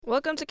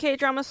Welcome to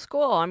K-Drama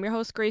School. I'm your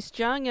host, Grace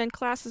Jung, and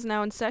class is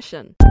now in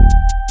session.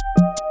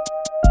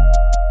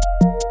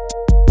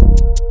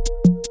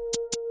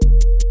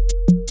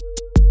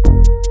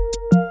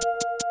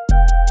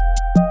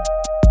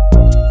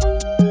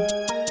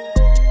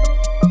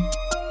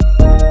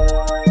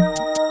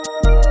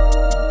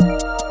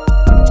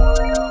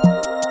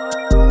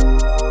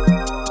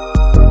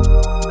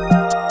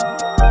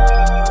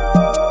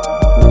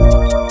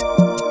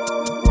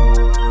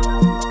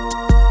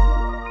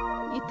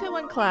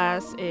 Itaewon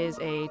Class is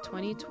a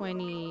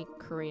 2020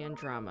 Korean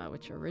drama,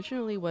 which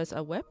originally was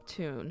a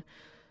webtoon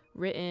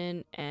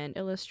written and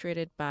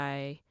illustrated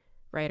by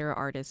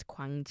writer-artist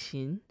Kwang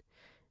Jin.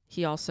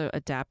 He also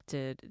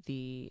adapted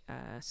the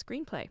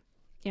screenplay.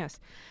 Yes.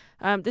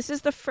 This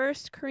is the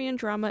first Korean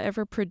drama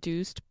ever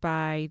produced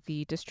by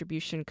the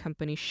distribution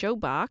company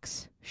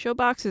Showbox.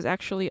 Showbox is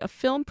actually a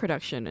film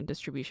production and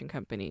distribution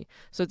company.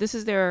 So this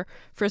is their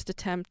first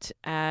attempt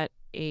at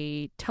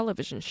a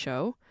television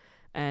show,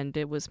 and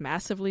it was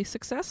massively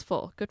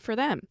successful. Good for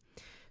them.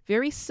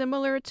 Very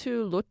similar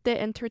to Lotte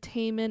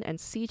Entertainment and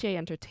CJ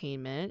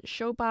Entertainment,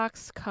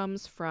 Showbox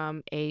comes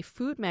from a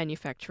food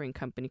manufacturing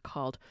company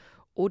called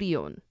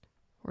Orion,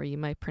 or you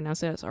might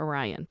pronounce it as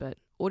Orion, but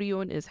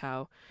Orion is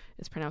how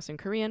it's pronounced in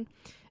Korean.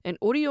 And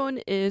Orion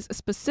is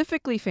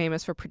specifically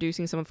famous for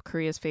producing some of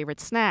Korea's favorite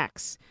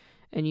snacks.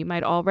 And you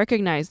might all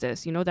recognize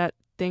this. You know that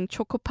thing,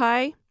 choco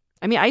pie?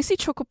 I mean, I see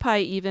choco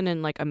pie even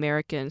in like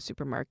American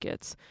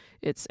supermarkets.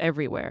 It's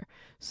everywhere.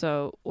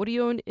 So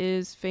Orion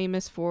is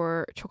famous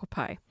for choco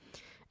pie.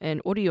 And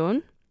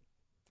Orion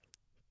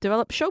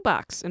developed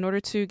Showbox in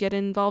order to get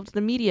involved in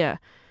the media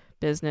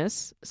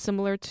business,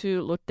 similar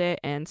to Lotte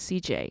and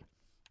CJ.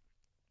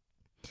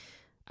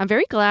 I'm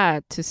very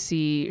glad to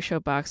see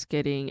Showbox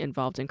getting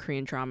involved in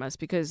Korean dramas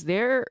because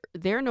they're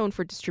known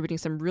for distributing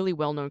some really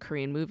well-known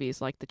Korean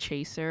movies like The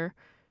Chaser,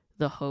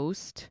 The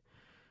Host,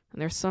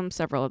 and there's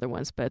several other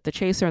ones, but The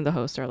Chaser and The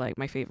Host are like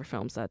my favorite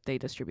films that they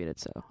distributed,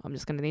 so I'm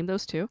just going to name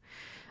those two.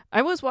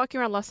 I was walking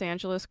around Los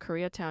Angeles,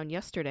 Koreatown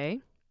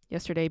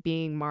yesterday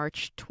being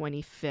March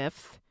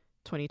 25th,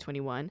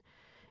 2021.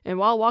 And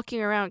while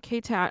walking around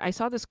K-Town, I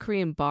saw this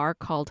Korean bar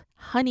called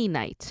Honey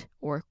Night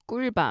or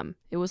Gulbam.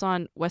 It was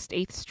on West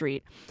 8th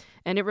Street.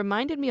 And it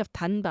reminded me of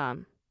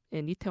Danbam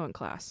in Itaewon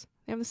Class.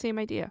 They have the same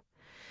idea.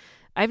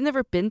 I've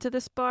never been to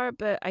this bar,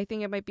 but I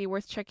think it might be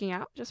worth checking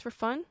out just for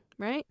fun,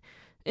 right?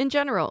 In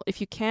general,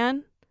 if you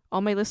can,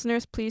 all my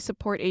listeners, please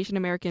support Asian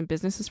American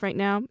businesses right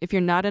now. If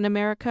you're not in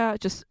America,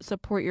 just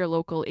support your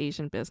local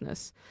Asian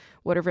business,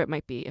 whatever it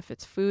might be. If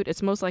it's food,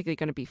 it's most likely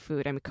going to be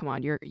food. I mean, come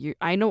on,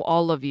 I know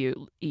all of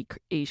you eat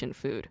Asian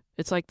food.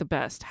 It's like the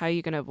best. How are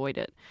you going to avoid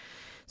it?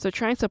 So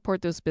try and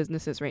support those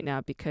businesses right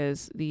now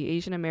because the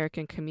Asian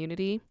American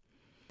community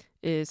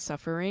is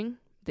suffering.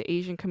 The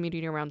Asian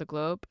community around the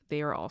globe,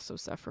 they are also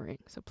suffering.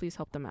 So please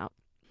help them out.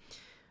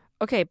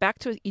 Okay, back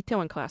to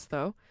Itaewon Class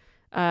though.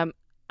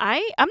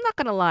 I'm not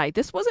going to lie.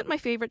 This wasn't my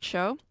favorite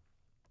show.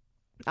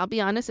 I'll be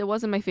honest, it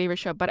wasn't my favorite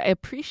show, but I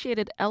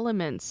appreciated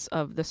elements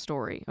of the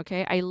story,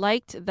 okay? I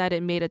liked that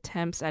it made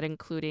attempts at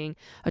including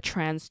a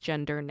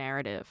transgender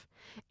narrative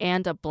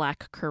and a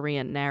Black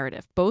Korean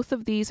narrative. Both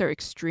of these are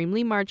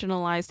extremely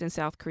marginalized in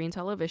South Korean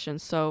television,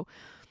 so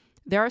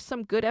there are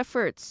some good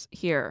efforts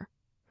here.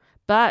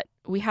 But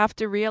we have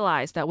to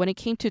realize that when it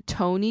came to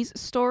Tony's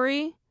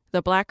story,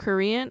 the Black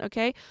Korean,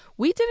 okay,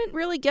 we didn't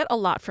really get a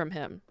lot from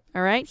him.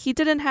 All right. He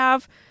didn't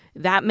have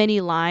that many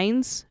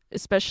lines,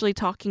 especially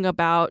talking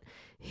about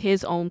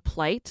his own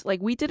plight.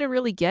 Like, we didn't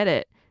really get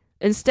it.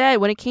 Instead,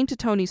 when it came to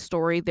Tony's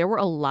story, there were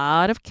a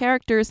lot of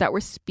characters that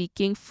were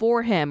speaking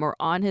for him or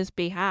on his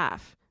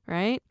behalf,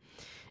 right?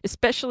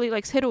 Especially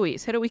like Hiroi.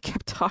 Hiroi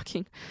kept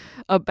talking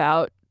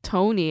about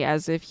Tony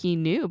as if he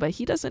knew, but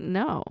he doesn't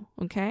know.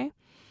 Okay.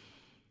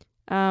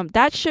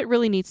 That shit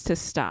really needs to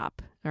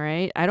stop. All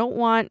right. I don't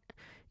want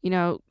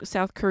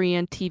South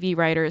Korean TV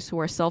writers who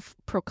are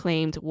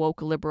self-proclaimed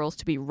woke liberals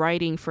to be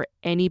writing for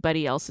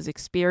anybody else's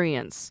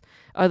experience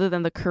other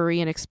than the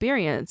Korean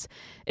experience.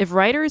 If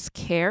writers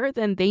care,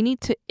 then they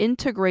need to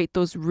integrate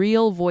those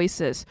real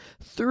voices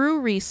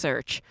through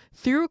research,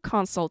 through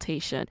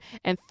consultation,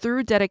 and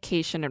through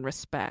dedication and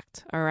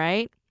respect, all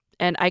right?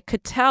 And I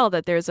could tell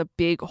that there's a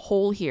big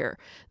hole here.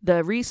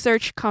 The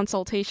research,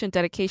 consultation,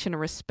 dedication,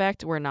 and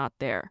respect were not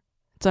there.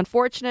 It's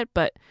unfortunate,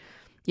 but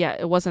yeah,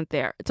 it wasn't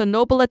there. It's a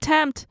noble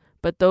attempt,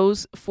 but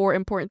those four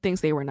important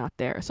things, they were not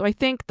there. So I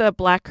think the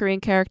Black Korean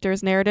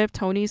character's narrative,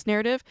 Tony's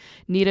narrative,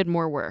 needed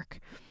more work.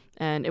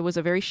 And it was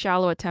a very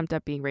shallow attempt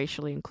at being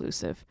racially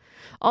inclusive.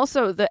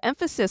 Also, the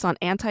emphasis on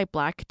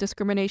anti-Black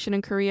discrimination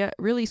in Korea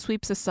really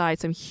sweeps aside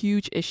some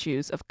huge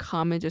issues of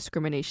common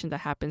discrimination that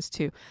happens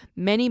to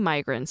many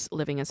migrants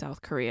living in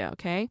South Korea,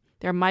 okay?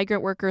 There are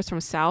migrant workers from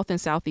South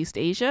and Southeast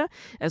Asia,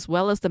 as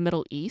well as the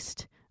Middle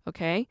East,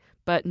 okay?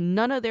 But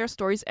none of their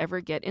stories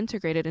ever get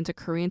integrated into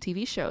Korean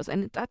TV shows.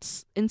 And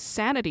that's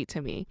insanity to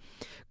me.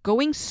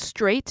 Going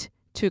straight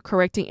to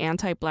correcting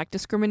anti-Black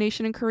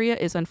discrimination in Korea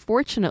is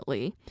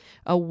unfortunately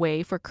a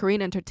way for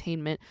Korean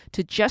entertainment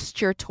to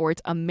gesture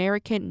towards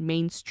American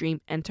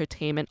mainstream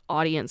entertainment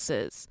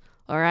audiences.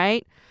 All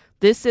right.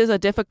 This is a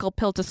difficult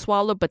pill to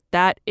swallow, but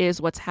that is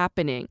what's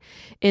happening.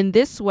 In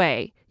this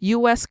way,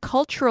 US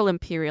cultural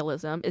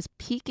imperialism is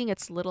peeking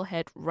its little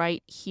head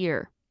right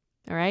here.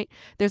 All right.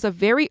 There's a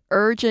very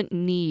urgent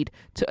need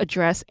to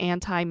address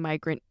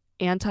anti-migrant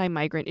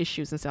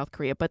issues in South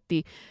Korea, but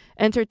the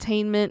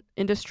entertainment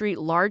industry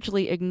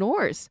largely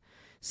ignores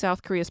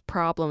South Korea's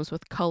problems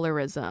with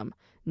colorism,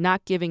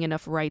 not giving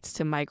enough rights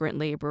to migrant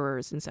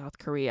laborers in South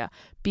Korea,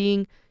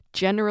 being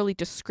generally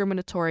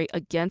discriminatory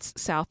against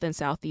South and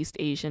Southeast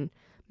Asian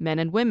men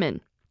and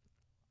women,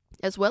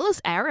 as well as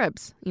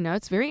Arabs.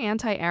 It's very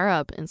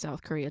anti-Arab in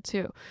South Korea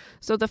too.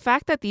 So the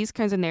fact that these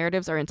kinds of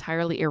narratives are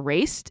entirely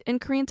erased in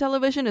Korean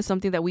television is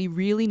something that we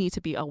really need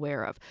to be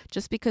aware of.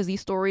 Just because these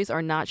stories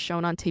are not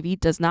shown on TV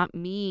does not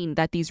mean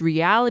that these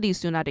realities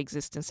do not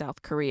exist in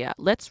South Korea.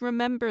 Let's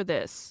remember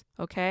this,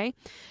 okay?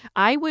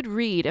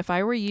 If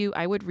I were you,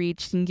 I would read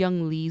Shin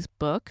Kyung Lee's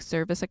book,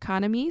 Service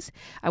Economies.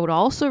 I would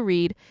also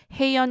read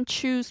Haeyeon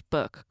Chu's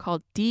book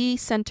called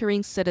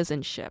Decentering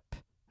Citizenship.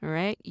 All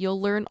right.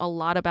 You'll learn a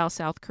lot about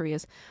South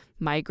Korea's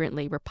migrant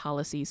labor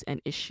policies and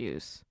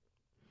issues.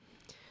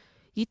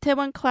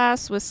 Itaewon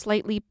class was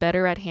slightly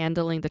better at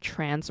handling the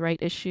trans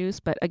right issues,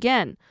 but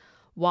again,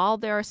 while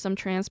there are some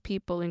trans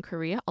people in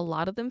Korea, a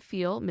lot of them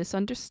feel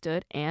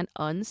misunderstood and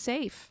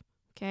unsafe.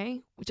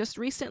 Okay. Just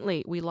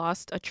recently, we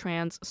lost a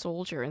trans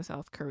soldier in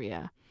South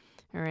Korea.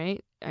 All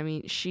right. I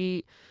mean,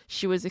 she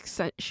was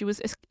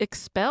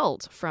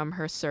expelled from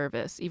her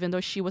service, even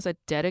though she was a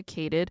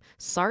dedicated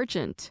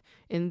sergeant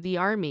in the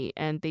army.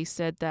 And they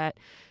said that,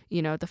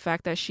 the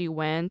fact that she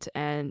went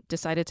and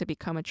decided to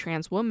become a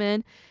trans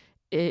woman,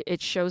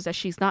 it shows that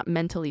she's not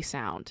mentally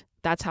sound.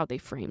 That's how they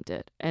framed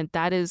it. And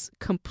that is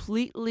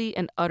completely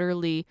and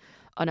utterly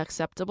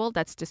unacceptable.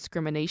 That's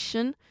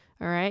discrimination.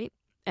 All right.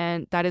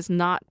 And that is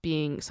not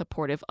being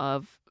supportive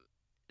of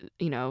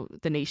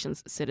the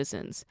nation's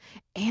citizens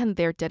and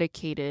their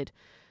dedicated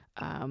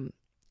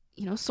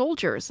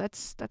soldiers.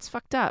 That's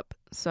fucked up.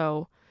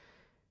 So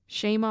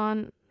shame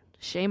on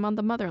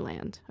the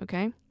motherland.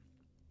 Okay.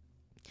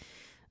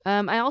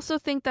 I also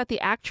think that the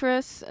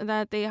actress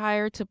that they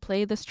hired to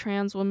play this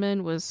trans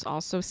woman was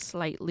also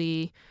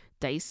slightly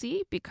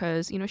dicey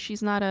because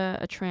she's not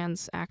a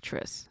trans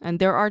actress, and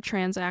there are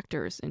trans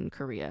actors in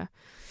Korea.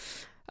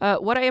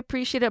 What I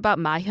appreciate about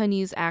Ma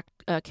Hyun-hee's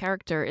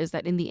character is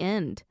that in the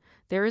end,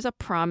 there is a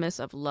promise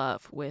of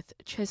love with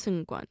Choi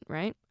Seung-kwon,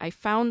 right? I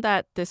found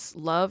that this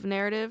love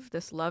narrative,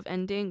 this love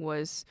ending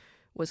was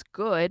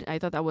good. I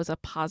thought that was a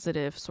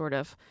positive sort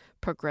of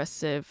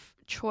progressive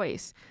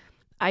choice.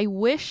 I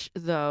wish,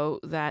 though,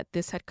 that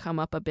this had come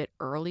up a bit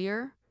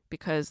earlier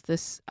because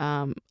this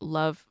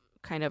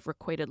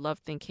requited love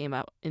thing came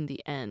out in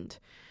the end.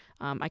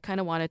 I kind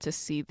of wanted to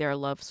see their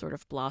love sort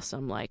of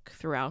blossom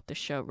throughout the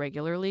show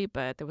regularly,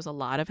 but there was a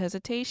lot of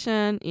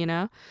hesitation,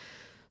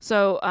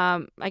 So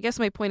I guess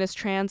my point is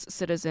trans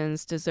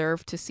citizens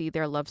deserve to see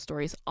their love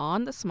stories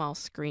on the small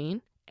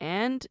screen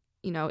and,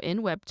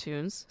 in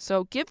webtoons.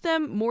 So give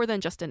them more than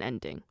just an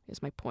ending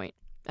is my point.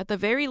 At the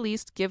very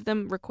least, give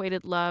them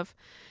requited love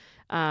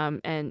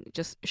and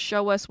just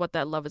show us what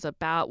that love is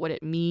about, what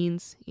it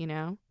means,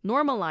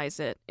 Normalize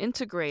it,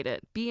 integrate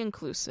it, be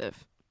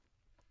inclusive.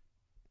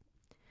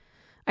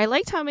 I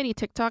liked how many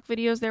TikTok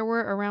videos there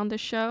were around the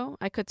show.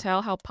 I could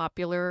tell how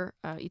popular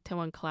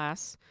Itaewon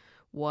class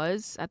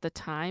was at the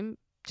time,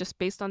 just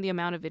based on the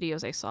amount of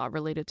videos I saw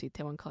related to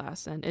Itaewon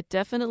class. And it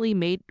definitely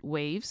made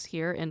waves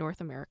here in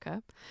North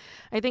America.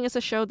 I think it's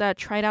a show that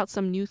tried out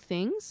some new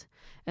things,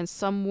 and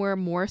some were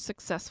more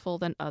successful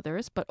than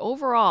others. But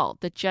overall,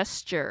 the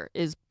gesture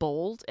is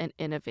bold and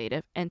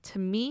innovative. And to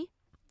me,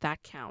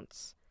 that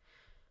counts.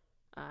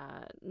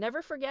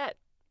 Never forget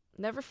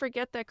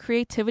that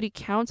creativity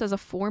counts as a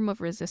form of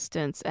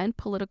resistance and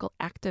political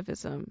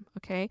activism,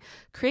 okay?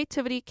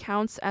 Creativity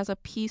counts as a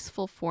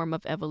peaceful form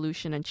of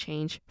evolution and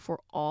change for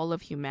all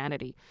of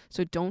humanity.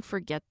 So don't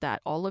forget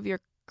that. All of your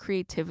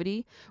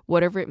creativity,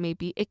 whatever it may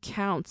be, it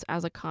counts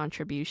as a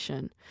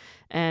contribution.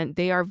 And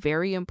they are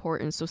very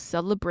important. So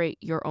celebrate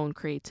your own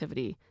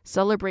creativity.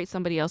 Celebrate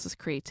somebody else's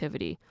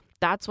creativity.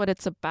 That's what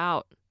it's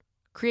about.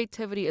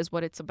 Creativity is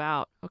what it's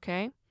about,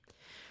 okay?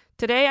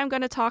 Today, I'm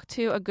going to talk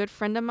to a good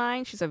friend of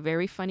mine. She's a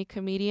very funny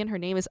comedian. Her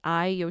name is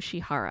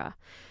Yoshihara.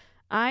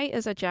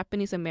 Is a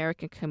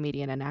Japanese-American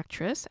comedian and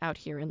actress out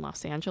here in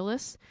Los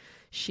Angeles.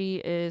 She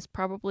is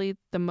probably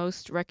the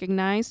most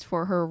recognized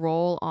for her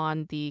role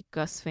on the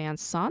Gus Van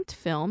Sant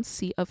film,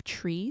 Sea of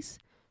Trees.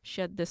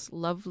 She had this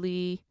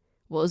lovely,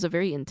 it was a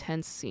very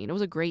intense scene. It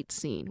was a great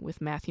scene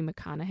with Matthew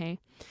McConaughey.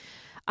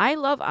 I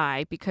love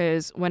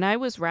because when I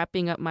was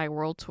wrapping up my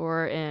world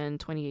tour in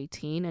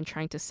 2018 and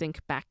trying to sink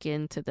back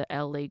into the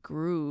LA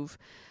groove,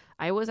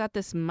 I was at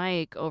this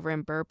mic over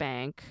in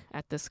Burbank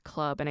at this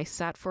club, and I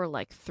sat for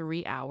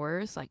 3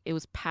 hours. It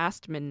was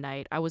past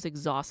midnight. I was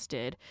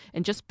exhausted.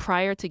 And just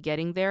prior to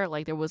getting there,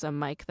 there was a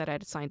mic that I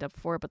had signed up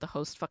for, but the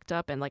host fucked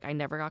up, and I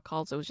never got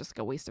called. So it was just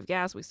a waste of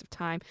gas, waste of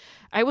time.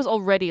 I was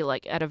already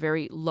at a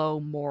very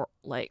low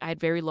I had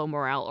very low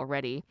morale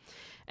already.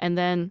 And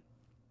then,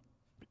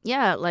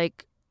 yeah,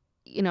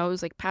 it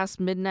was like past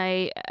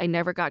midnight. I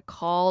never got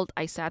called.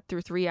 I sat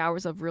through 3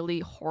 hours of really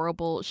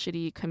horrible,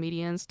 shitty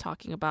comedians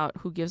talking about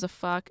who gives a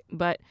fuck.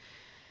 But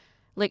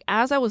like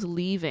as I was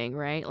leaving,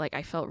 right, like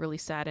I felt really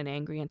sad and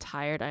angry and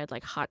tired. I had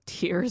like hot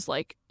tears,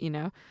 like,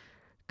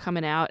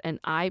 coming out. And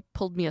I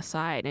pulled me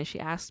aside and she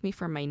asked me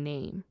for my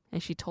name.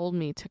 And she told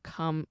me to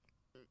come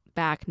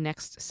back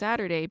next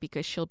Saturday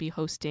because she'll be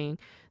hosting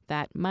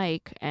that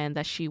mic and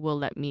that she will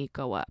let me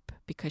go up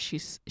because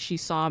she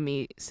saw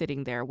me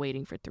sitting there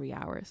waiting for 3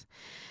 hours.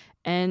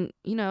 And,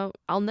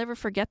 I'll never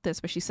forget this,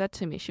 but she said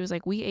to me, she was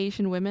like, we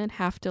Asian women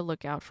have to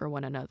look out for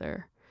one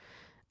another.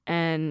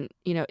 And,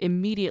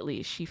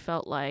 immediately she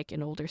felt like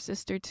an older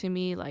sister to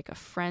me, like a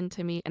friend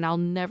to me. And I'll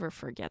never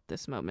forget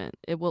this moment.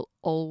 It will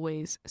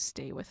always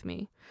stay with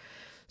me.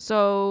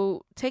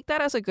 So take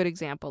that as a good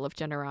example of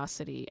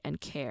generosity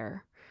and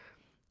care.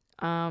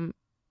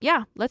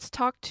 Yeah, let's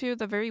talk to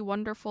the very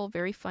wonderful,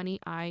 very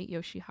funny Ai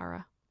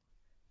Yoshihara.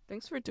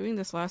 Thanks for doing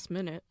this last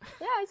minute.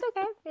 Yeah, it's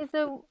okay.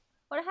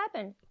 What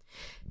happened?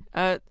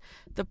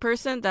 The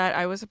person that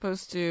I was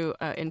supposed to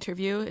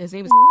interview, his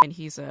name is and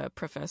he's a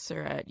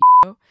professor at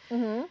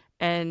Mm-hmm.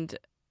 and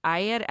I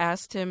had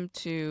asked him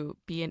to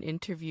be an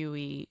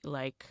interviewee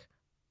like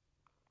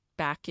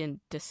back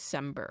in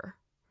December.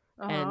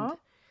 And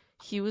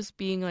he was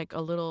being like a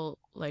little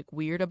like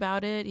weird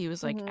about it. He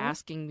was like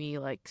asking me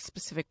like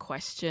specific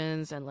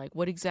questions and like,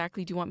 what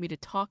exactly do you want me to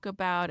talk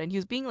about? And he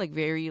was being like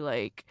very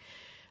like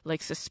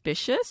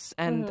suspicious.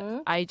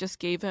 And I just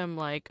gave him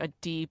like a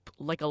deep,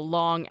 like a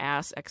long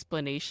ass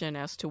explanation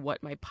as to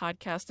what my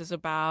podcast is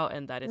about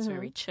and that it's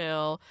very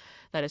chill,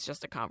 that it's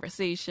just a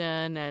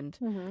conversation. And,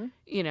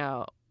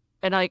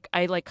 and like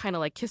I like kind of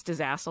like kissed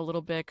his ass a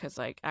little bit because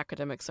like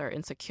academics are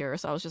insecure.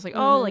 So I was just like,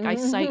 oh, like I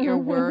cite your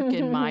work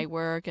in my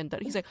work. And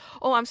he's like,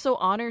 oh, I'm so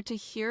honored to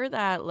hear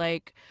that.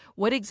 Like,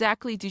 what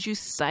exactly did you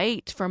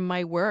cite from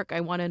my work? I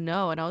want to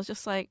know. And I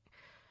was like,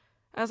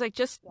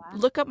 just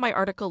look up my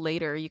article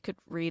later. You could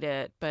read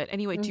it. But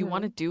anyway, do you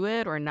want to do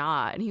it or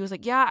not? And he was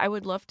like, yeah, I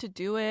would love to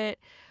do it.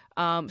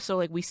 So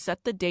like we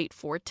set the date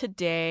for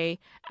today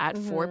at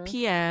 4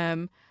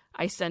 p.m.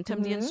 I sent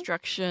him the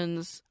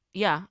instructions.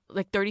 Yeah,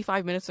 like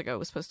 35 minutes ago it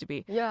was supposed to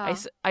be. Yeah.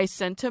 I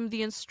sent him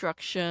the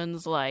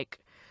instructions like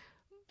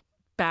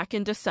back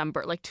in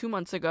December, like 2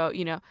 months ago,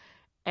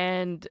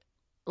 and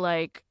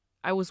like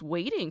I was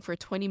waiting for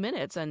 20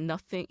 minutes and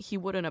nothing, he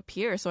wouldn't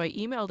appear. So I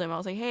emailed him. I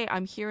was like, hey,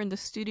 I'm here in the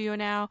studio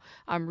now.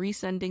 I'm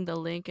resending the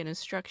link and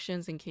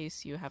instructions in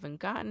case you haven't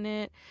gotten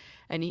it.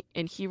 And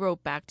he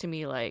wrote back to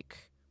me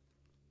like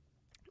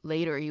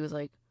later. He was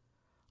like,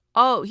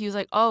 oh,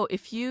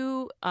 if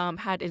you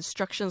had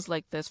instructions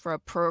like this for a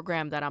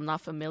program that I'm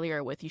not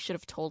familiar with, you should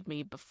have told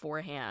me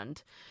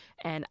beforehand.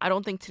 And I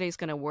don't think today's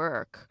going to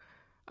work.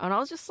 And I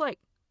was just like,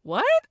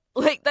 what?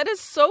 Like, that is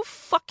so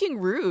fucking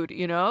rude, Like,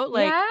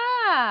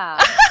 yeah.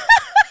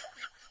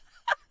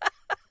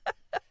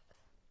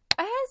 I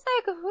was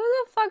like, who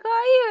the fuck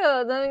are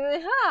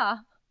you? Huh?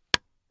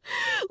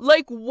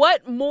 Like,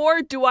 what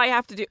more do I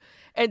have to do?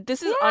 And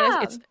this is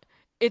honest,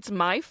 it's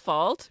my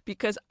fault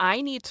because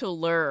I need to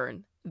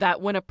learn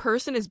that when a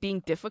person is being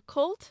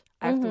difficult,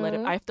 I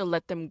have to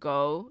let them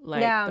go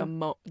like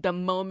the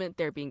moment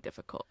they're being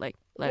difficult. Like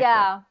let it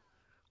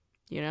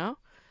go.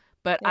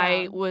 But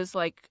I was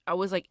like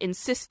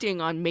insisting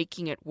on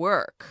making it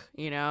work,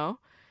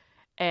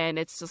 And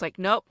it's just like,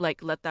 nope,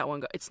 like let that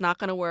one go. It's not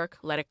gonna work,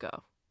 let it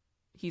go.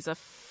 He's a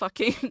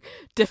fucking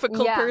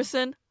difficult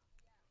person.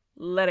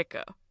 Let it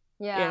go.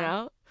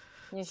 Yeah.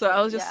 So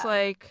I was just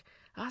like,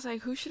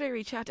 who should I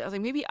reach out to? I was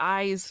like, maybe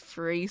I is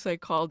free, so I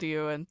called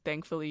you, and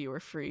thankfully you were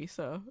free.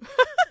 So,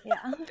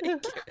 yeah,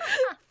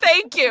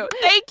 thank you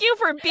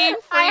for being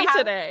free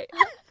today.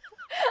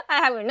 I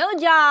have no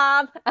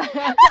job.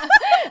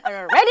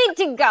 I'm ready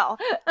to go.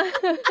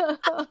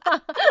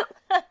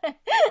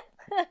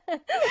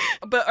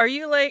 But are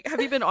you like?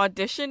 Have you been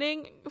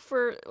auditioning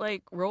for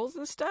like roles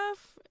and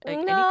stuff? Like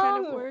any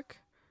kind of work?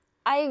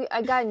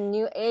 I got a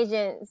new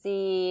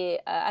agency.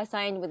 I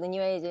signed with a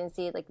new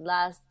agency like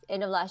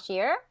end of last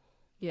year,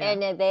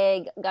 and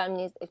they got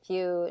me a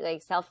few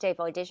like self-tape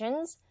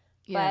auditions.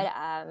 Yeah.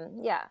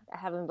 But I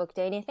haven't booked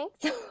anything.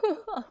 So.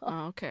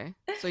 Oh, okay.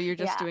 So you're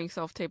just doing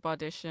self-tape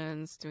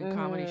auditions, doing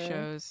comedy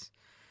shows.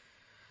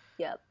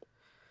 Yep.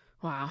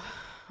 Wow.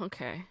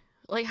 Okay.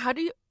 Like, how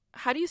do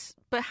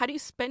you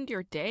spend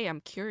your day?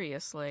 I'm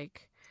curious.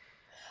 Like,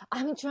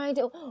 I'm trying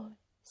to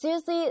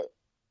seriously.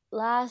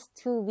 Last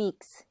 2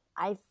 weeks.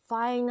 I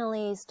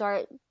finally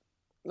start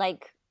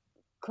like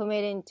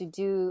committing to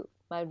do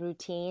my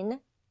routines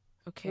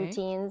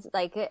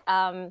like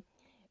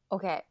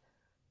okay,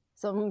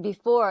 so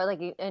before like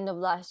the end of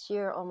last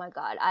year, oh my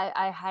god,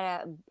 I had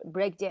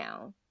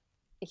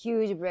a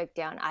huge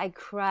breakdown. I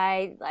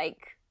cried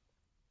like,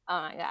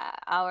 oh my god,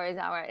 hours,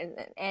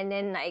 and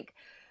then like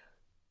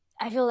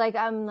I feel like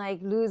I'm like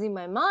losing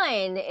my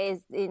mind.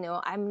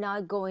 I'm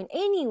not going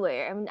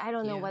anywhere. I mean, I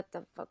don't know what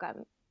the fuck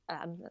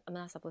I'm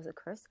not supposed to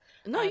curse.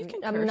 No, you can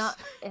curse. I'm not.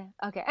 Yeah,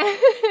 okay.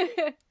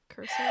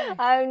 Curse away.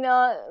 I'm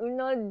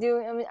not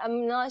doing. I mean,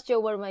 I'm not sure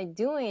what am I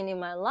doing in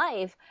my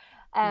life.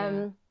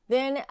 Yeah.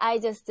 Then I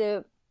just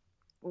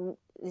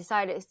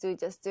decided to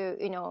just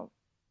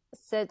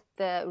set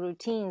the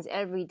routines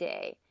every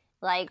day,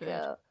 like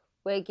Good.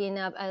 waking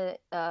up,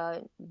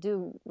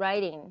 do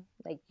writing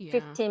like Yeah.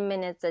 15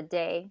 minutes a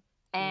day.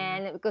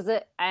 Yeah. And because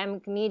I'm a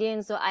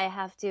comedian, so I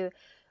have to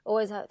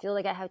always feel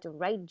like I have to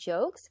write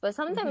jokes, but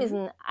sometimes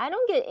Mm-hmm. I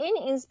don't get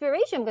any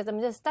inspiration because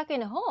I'm just stuck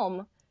in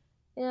home.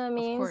 You know what I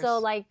Of mean? So course.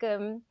 like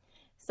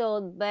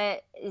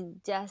but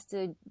just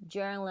to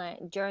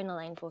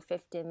journaling for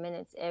 15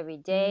 minutes every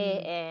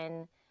day. Mm.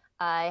 And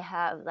I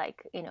have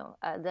like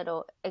a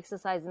little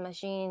exercise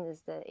machine.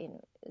 Is the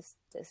is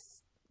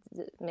this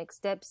make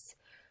steps.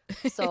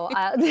 So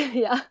I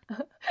yeah,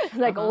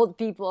 like Uh-huh. old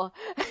people.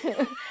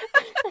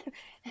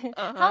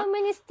 Uh-huh. How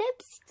many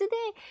steps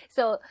today?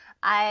 So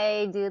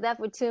I do that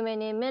for too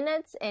many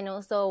minutes, and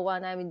also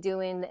when I'm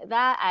doing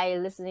that, I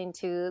listening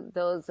to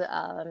those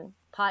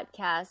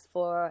podcasts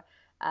for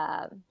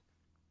um,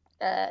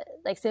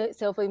 like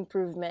self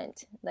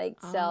improvement,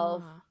 like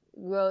self Ah.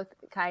 growth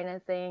kind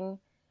of thing.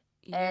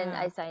 And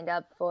I Yeah. signed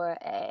up for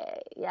a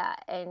yeah,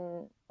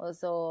 and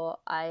also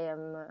I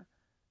am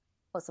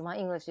also my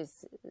English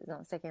is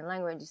second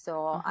language,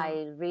 so Uh-huh.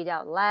 I read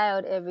out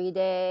loud every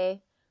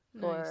day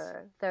Nice.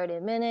 for 30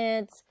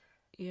 minutes.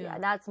 Yeah. Yeah,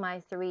 that's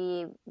my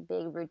three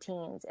big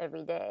routines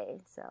every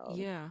day. So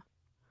Yeah.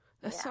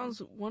 That yeah,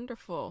 sounds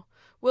wonderful.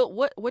 Well,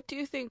 what do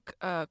you think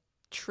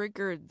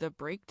triggered the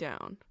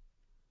breakdown?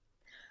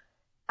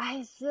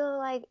 I feel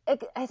like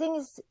I think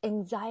it's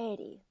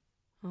anxiety,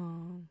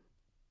 Um,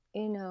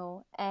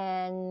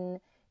 and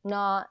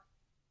not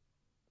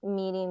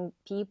meeting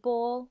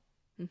people,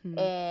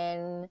 mm-hmm.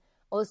 and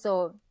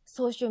also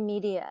social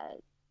media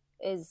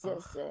is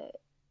Oh, just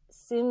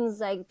seems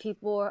like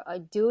people are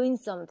doing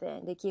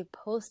something. They keep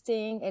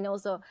posting, and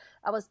also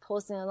I was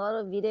posting a lot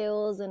of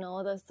videos and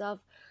all that stuff.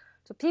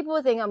 So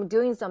people think I'm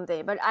doing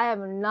something, but I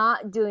am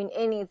not doing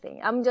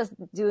anything. I'm just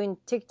doing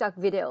TikTok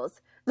videos.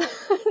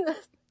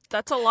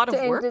 that's a lot of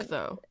work And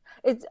though.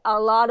 it's a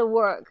lot of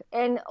work,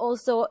 and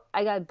also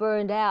I got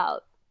burned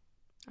out.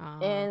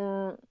 Ah,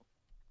 And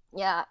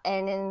yeah,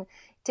 and then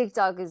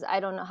TikTok is, I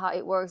don't know how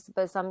it works,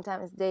 but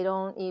sometimes they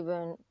don't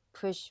even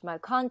push my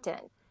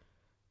content.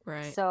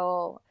 right,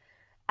 So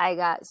I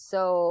got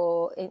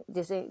so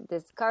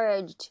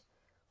discouraged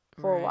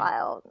for a right.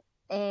 while.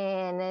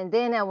 And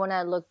then when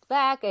I looked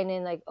back, and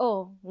then like,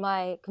 oh,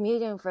 my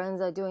comedian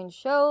friends are doing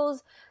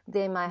shows.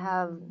 They might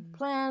have Mm,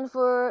 planned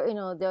for,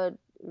 they're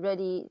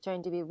ready,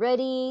 trying to be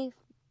ready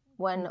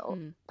when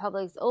mm-hmm.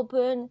 public's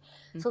open.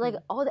 So like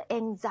Mm-hmm. all the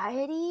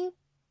anxiety,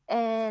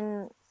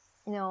 and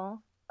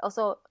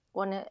also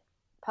when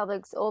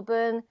public's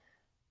open,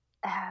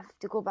 I have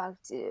to go back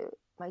to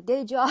my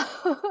day job.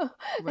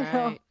 you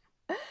know Right.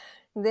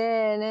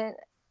 then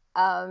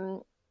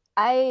um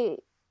I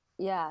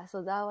yeah,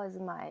 so that was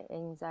my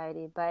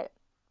anxiety. But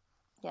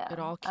yeah, It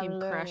all I'm came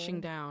crashing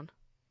learning. down.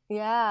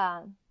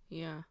 Yeah.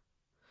 Yeah.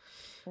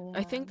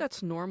 I Yeah. think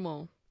that's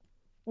normal.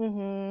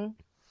 Mhm.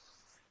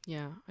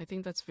 Yeah, I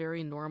think that's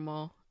very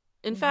normal.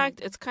 In fact,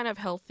 Mhm. it's kind of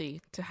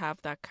healthy to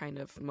have that kind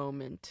of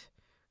moment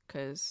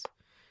because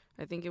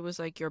I think it was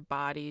like your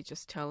body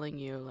just telling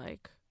you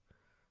like,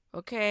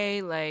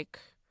 okay, like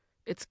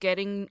it's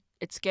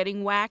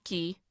getting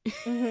wacky.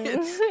 Mhm.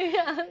 it's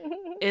Yeah.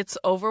 it's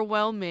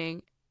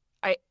overwhelming.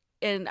 I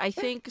and I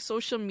think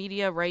social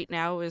media right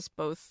now is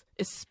both,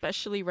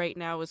 especially right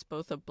now, is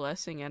both a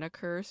blessing and a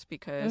curse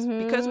because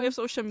we have Mhm.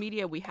 social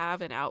media, we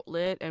have an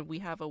outlet and we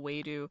have a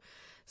way to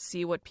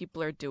see what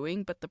people are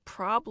doing, but the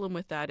problem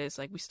with that is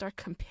like we start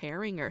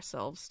comparing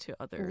ourselves to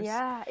others.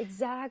 Yeah,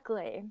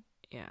 exactly.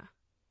 Yeah.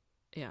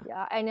 Yeah.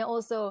 Yeah, and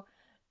also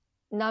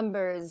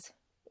numbers,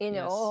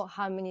 Yes.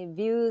 how many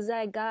views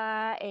I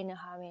got and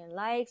how many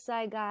likes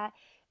I got.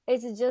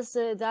 It's just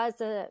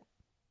that's a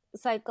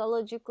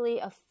psychologically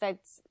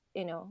affects,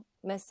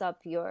 mess up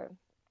your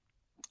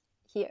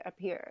here up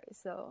here.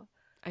 So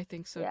I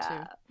think so yeah,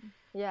 too.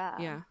 yeah.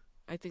 Yeah.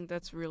 I think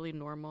that's really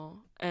normal.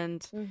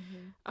 And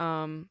Mhm.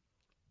 um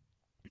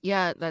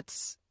yeah,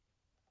 that's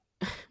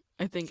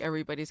I think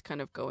everybody's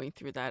kind of going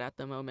through that at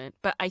the moment.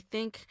 But I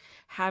think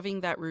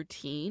having that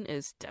routine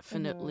is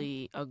Mhm.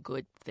 definitely a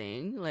good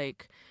thing.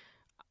 Like,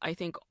 I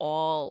think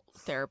all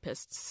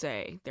therapists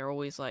say they're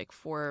always like,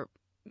 for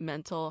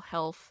mental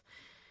health,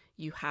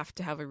 you have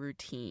to have a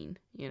routine,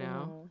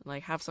 Mhm.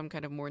 like have some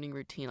kind of morning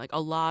routine. Like,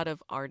 a lot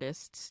of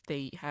artists,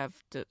 they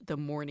have the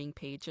morning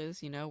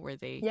pages, where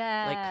they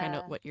like kind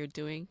of Yeah. what you're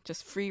doing,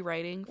 just free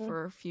writing Mm.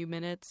 for a few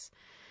minutes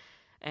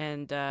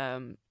and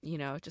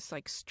just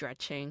like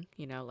stretching,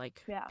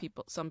 like Yeah.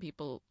 some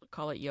people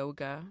call it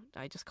yoga,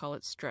 I just call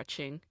it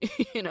stretching.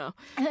 you know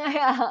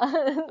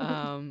Yeah.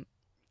 um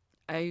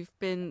I've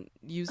been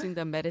using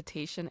the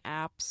meditation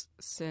apps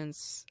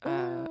since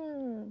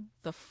Mm.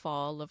 the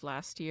fall of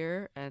last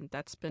year, and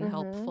that's been Mhm.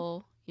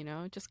 helpful,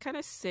 just kind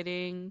of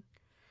sitting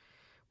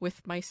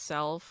with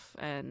myself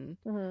and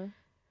Mhm.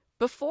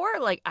 before,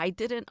 like, I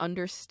didn't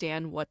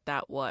understand what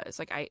that was.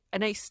 Like,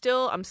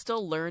 I'm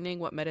still learning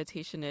what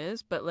meditation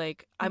is, but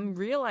like I'm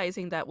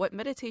realizing that what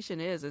meditation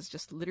is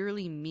just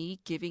literally me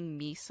giving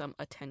me some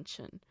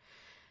attention.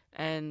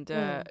 And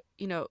Mm.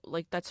 you know,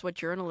 like that's what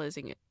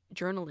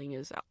journaling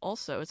is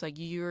also. It's like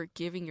you're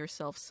giving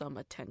yourself some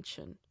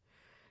attention.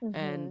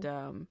 And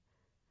Mm-hmm.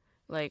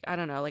 like I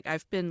don't know, like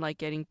I've been like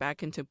getting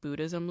back into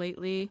Buddhism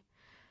lately,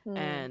 Mm.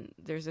 and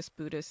there's this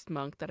Buddhist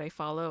monk that I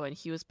follow, and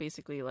he was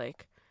basically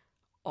like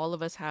all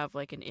of us have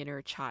like an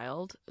inner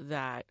child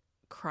that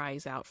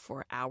cries out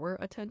for our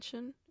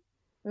attention,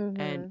 and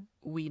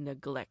Mm-hmm. we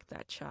neglect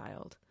that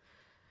child.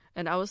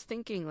 And I was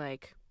thinking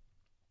like,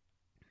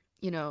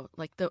 you know,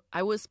 like the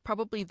I was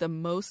probably the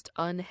most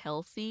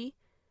unhealthy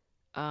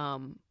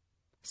um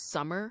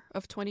summer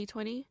of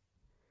 2020.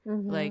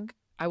 Mm-hmm. Like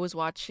I was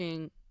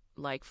watching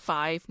like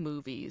 5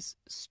 movies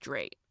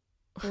straight.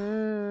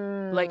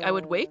 Like I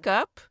would Mm. wake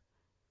up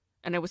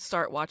and I would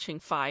start watching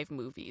 5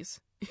 movies,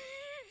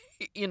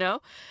 you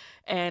know?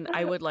 And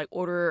I would like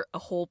order a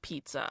whole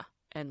pizza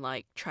and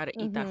like try to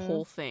eat that Mm-hmm.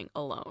 whole thing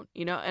alone,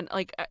 you know? And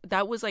like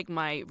that was like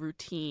my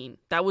routine.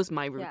 That was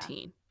my Yeah.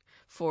 routine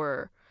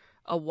for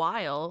a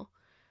while.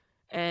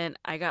 And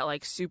I got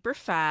like super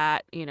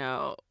fat, you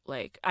know,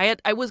 like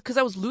cuz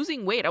I was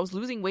losing weight. I was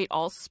losing weight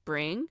all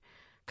spring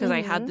cuz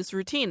I had Mm-hmm. this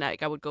routine.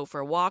 Like I would go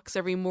for walks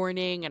every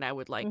morning and I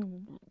would like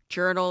Mm-hmm.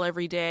 journal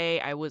every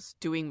day. I was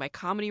doing my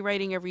comedy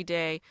writing every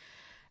day.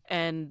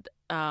 And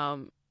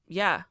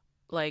yeah,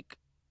 like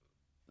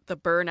the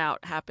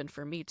burnout happened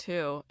for me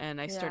too.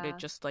 And I started Yeah.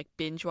 just like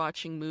binge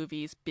watching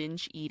movies,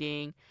 binge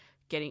eating,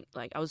 getting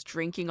like I was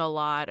drinking a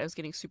lot. I was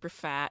getting super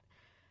fat.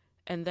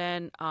 And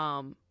then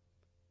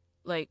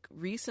like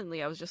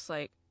recently I was just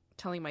like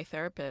telling my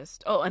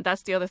therapist. Oh, and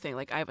that's the other thing.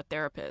 Like I have a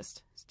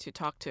therapist to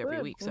talk to every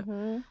Good. week. So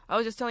Mm-hmm. I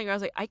was just telling her, I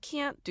was like, I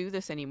can't do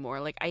this anymore.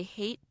 Like I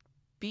hate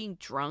being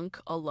drunk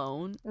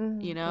alone,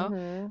 you know?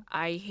 Mm-hmm.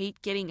 I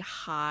hate getting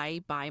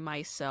high by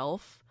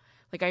myself.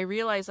 Like I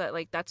realize that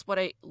like that's what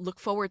I look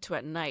forward to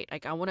at night.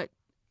 Like I want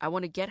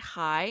to get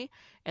high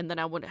and then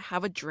I want to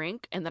have a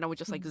drink and then I would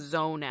just like Mm-hmm.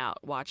 zone out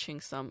watching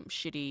some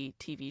shitty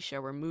TV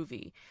show or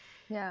movie.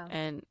 Yeah.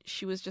 And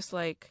she was just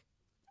like,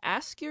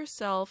 ask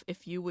yourself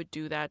if you would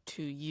do that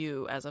to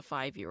you as a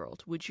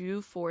 5-year-old. Would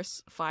you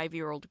force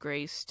 5-year-old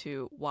Grace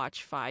to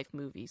watch 5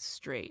 movies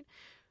straight?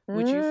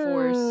 Would you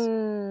force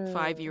Mm.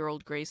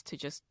 5-year-old Grace to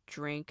just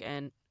drink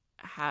and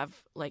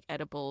have like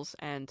edibles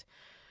and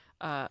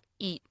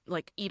eat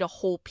a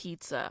whole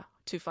pizza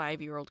to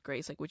 5-year-old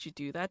Grace? Like, would you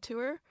do that to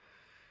her?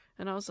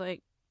 And I was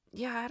like,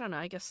 yeah, I don't know.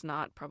 I guess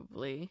not,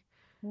 probably.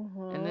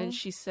 And then Mm-hmm.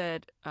 she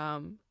said,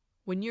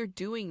 when you're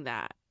doing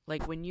that,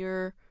 like when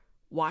you're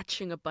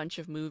watching a bunch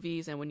of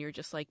movies and when you're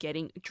just like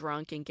getting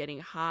drunk and getting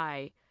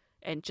high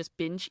and just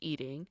binge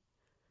eating,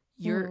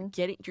 Mm-hmm.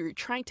 you're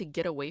trying to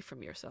get away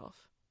from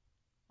yourself.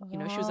 You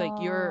know, she was like,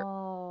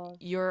 Oh.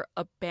 you're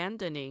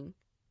abandoning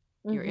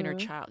your inner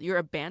Mm-hmm. child. You're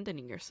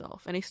abandoning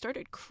yourself. And I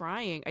started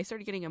crying. I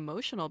started getting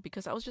emotional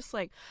because I was just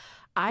like,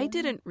 I Yeah.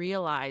 didn't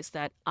realize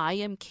that I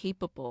am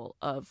capable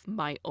of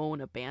my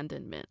own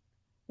abandonment.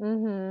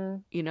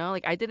 Mm-hmm. You know,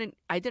 like I didn't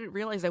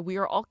realize that we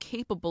are all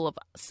capable of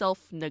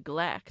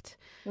self-neglect.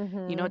 You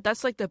know, Mm-hmm.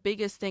 that's like the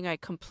biggest thing I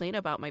complain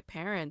about my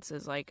parents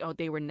is like, oh,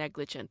 they were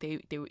negligent.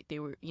 They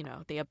were, you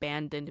know, they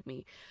abandoned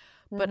me.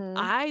 But Mm-hmm.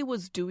 I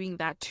was doing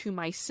that to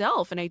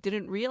myself, and I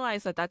didn't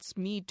realize that that's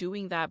me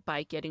doing that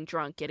by getting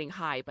drunk, getting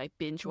high, by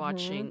binge Mm-hmm.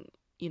 watching,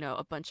 you know,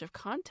 a bunch of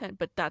content.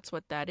 But that's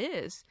what that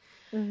is.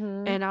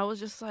 Mm-hmm. And I was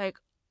just like,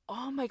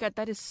 oh my God,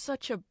 that is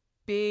such a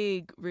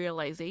big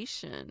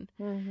realization.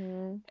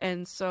 Mm-hmm.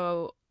 And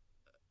so,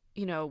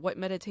 you know, what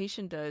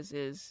meditation does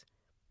is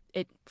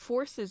it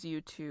forces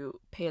you to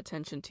pay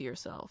attention to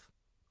yourself,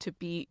 to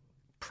be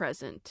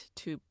present,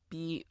 to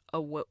be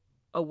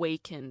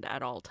awakened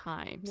at all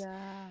times.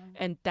 Yeah.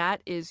 And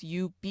that is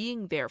you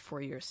being there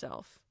for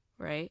yourself,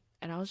 right?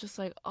 And I was just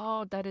like,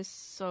 oh, that is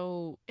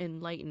so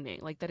enlightening.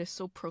 Like that is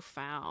so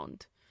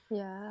profound,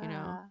 you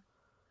know? Yeah.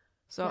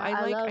 So Yeah. I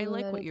I like love I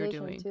like what you're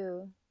meditation doing.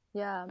 too.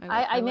 Yeah. I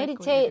I like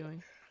what you're meditate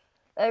doing.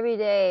 every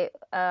day,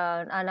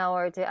 an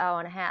hour to hour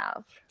and a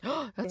half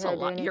That's a before I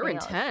do lot. You're anything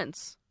else.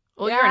 intense.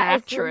 Well, you're an Yeah,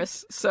 it's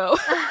actress, so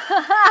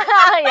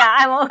yeah,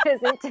 I'm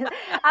always into,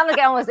 I'm like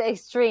almost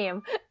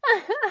extreme.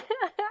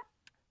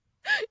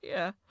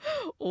 yeah.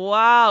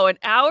 Wow, an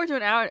hour to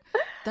an hour.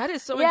 That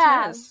is so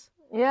Yeah, intense.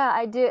 yeah,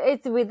 I do.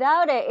 It's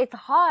without it, it's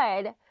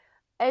hard.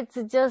 It's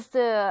just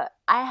I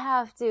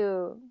have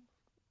to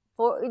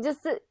for it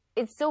just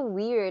it's so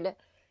weird.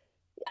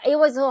 It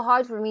was so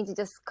hard for me to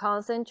just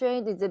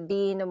concentrate, to just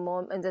be in the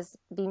moment and just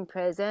being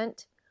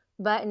present.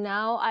 But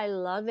now I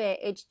love it.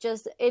 It's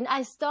just, and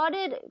I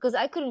started because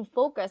I couldn't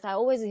focus. I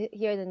always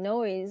hear the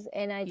noise,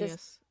 and I just,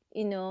 Yes.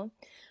 you know.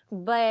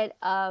 But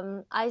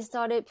I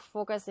started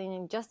focusing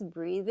on just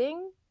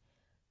breathing,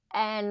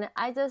 and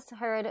I just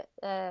heard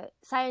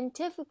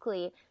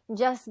scientifically,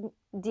 just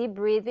deep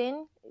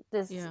breathing,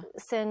 this Yeah.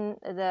 send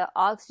the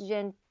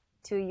oxygen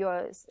to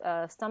your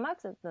stomach.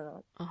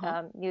 No,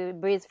 Uh-huh. you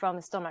breathe from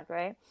the stomach,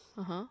 right?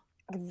 Uh-huh.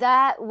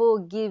 that will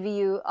give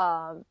you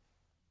uh,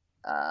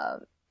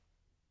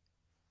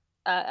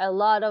 a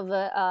lot of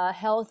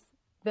health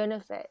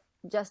benefit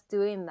just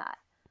doing that.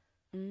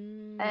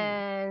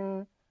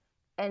 And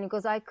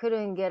because I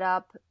couldn't get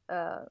up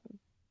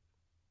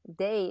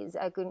days,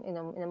 I couldn't, in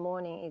the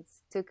morning, it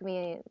took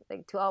me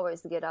like 2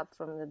 hours to get up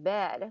from the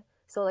bed.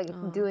 So like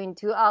doing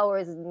 2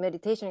 hours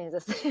meditation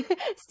is just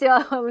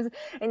still I was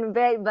in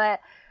bed. But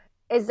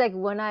it's like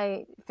when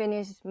I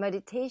finish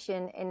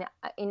meditation and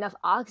enough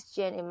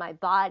oxygen in my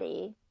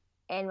body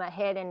and my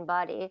head and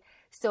body,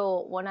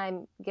 so when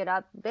I get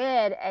up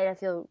bed, I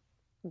feel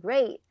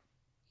great,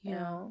 you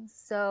know.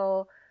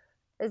 So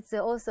it's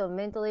also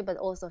mentally but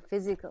also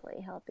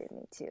physically helping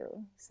me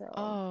too. So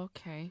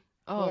okay.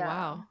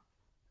 Wow,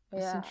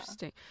 that's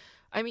interesting.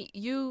 I mean,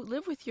 you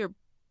live with your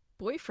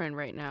boyfriend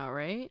right now,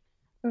 right?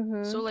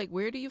 So like,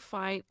 where do you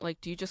find, like,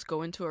 do you just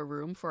go into a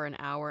room for an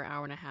hour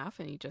and a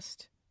half and you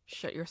just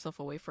shut yourself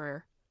away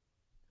for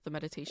the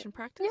meditation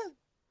practice? Yeah.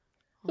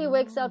 He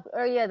wakes up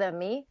earlier than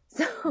me,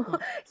 so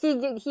he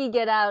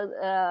get out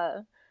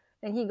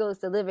and he goes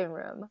to the living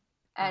room,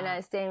 and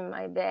I stay in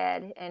my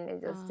bed and I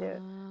just do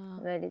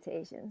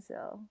meditation.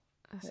 So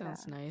that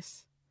sounds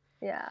nice.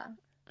 Yeah.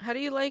 How do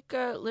you like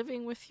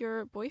living with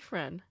your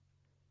boyfriend?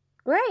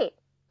 Great.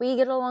 We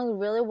get along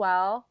really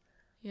well.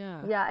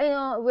 Yeah. Yeah, you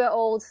know, we're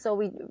old, so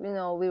we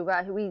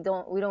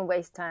don't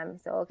waste time.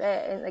 So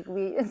okay, and like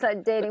we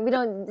start dating, we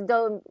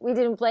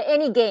didn't play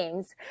any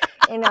games,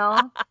 you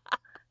know.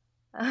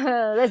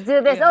 Let's do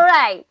this. All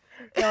right.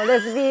 No,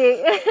 let's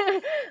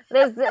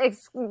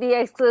be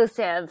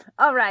exclusive.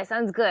 All right,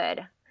 sounds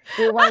good.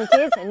 Do you want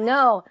kids?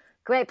 No.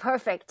 Great,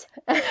 perfect.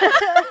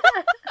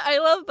 I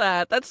love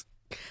that. That's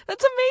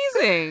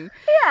amazing.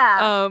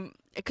 Yeah.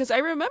 Because I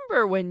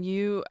remember when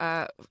you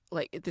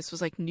like, this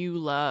was like new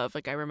love.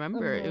 Like I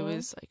remember it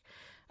was like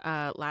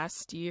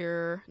last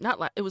year,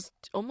 it was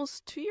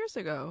almost 2 years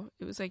ago.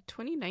 It was like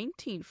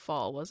 2019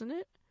 fall, wasn't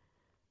it?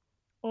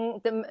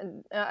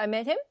 I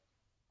met him?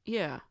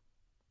 Yeah.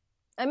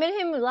 I met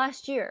him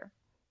last year.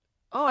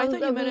 Oh, I thought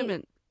you met him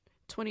in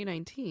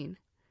 2019.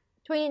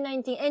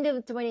 2019, end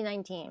of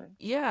 2019.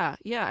 Yeah,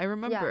 I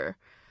remember.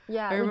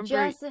 Yeah, I remember... we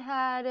just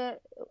had a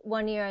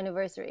 1 year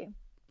anniversary.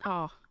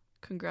 Oh,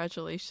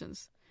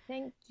 congratulations.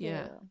 Thank you.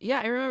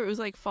 Yeah, I remember it was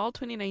like fall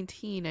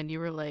 2019 and you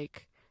were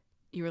like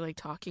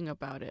talking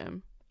about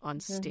him on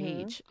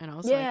stage and I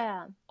was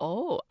like,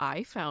 oh,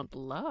 I found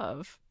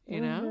love, you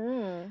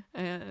know?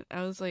 And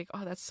I was like,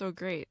 oh, that's so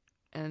great.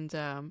 And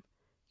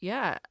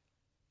yeah,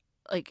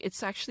 like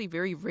it's actually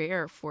very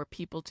rare for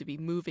people to be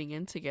moving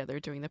in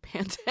together during the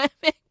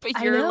pandemic, but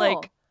you're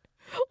like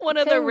one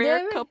of the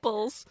rare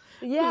couples.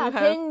 Yeah,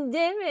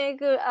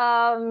 pandemic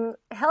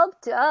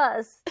helped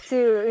us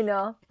to, you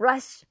know,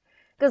 rush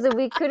because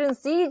we couldn't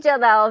see each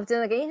other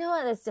often. Like, you know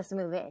what, let's just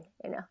move in,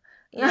 you know.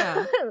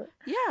 Yeah.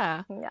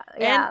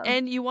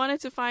 And you wanted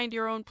to find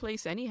your own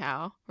place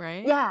anyhow,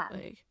 right? Yeah.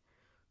 Like,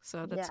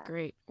 so that's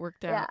great.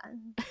 Worked out. Yeah,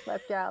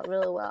 worked out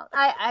really well.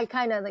 I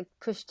kind of like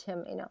pushed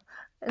him, you know,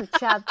 and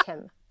trapped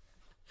him.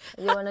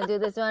 You want to do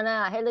this one?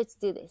 Hey, let's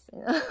do this.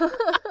 You know?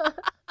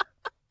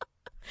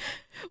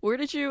 Where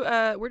did you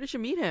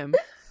meet him?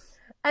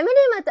 I met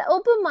him at the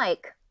open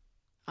mic.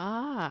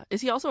 Ah,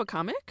 is he also a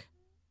comic?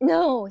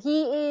 No,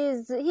 he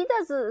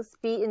does a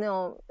speech, you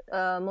know,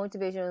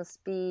 motivational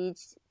speech,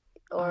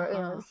 or you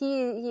know,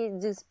 he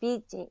does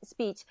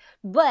speech,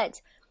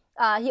 but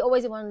he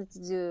always wanted to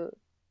do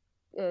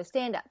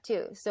stand up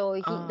too. So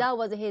that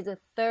was his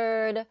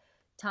third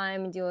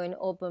time doing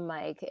open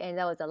mic, and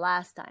that was the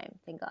last time,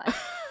 thank God.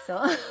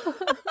 So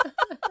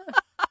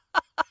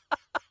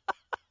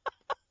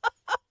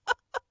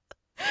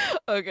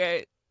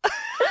okay.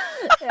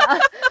 Yeah.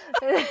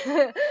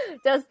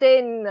 Just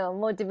staying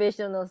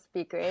motivational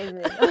speaker,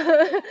 isn't it?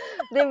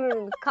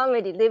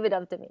 Comedy, leave it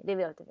up to me.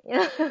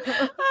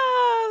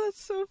 That's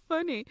so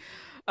funny.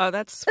 Oh,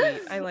 that's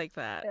sweet. I like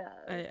that. Yeah.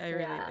 I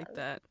really like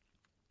that.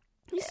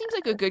 He seems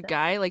like a good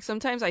guy. Like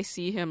sometimes I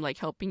see him like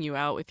helping you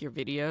out with your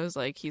videos.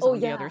 Like he's on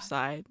the other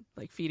side,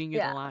 like feeding you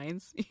the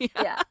lines.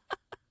 Yeah.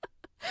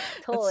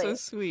 Totally.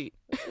 That's so sweet.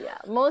 Yeah.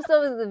 Most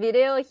of the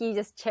video, he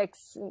just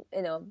checks,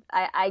 you know,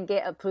 I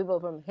get approval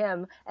from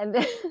him. And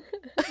then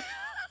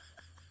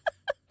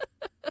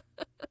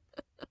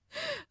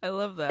I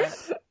love that.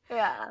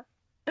 Yeah.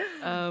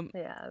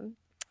 Yeah.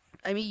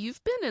 I mean,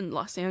 you've been in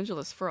Los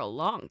Angeles for a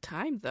long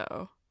time,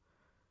 though.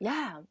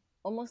 Yeah.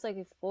 Almost like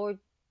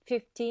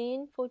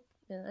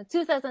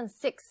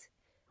 2006.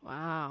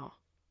 Wow.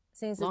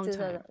 Since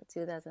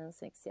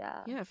 2006, yeah.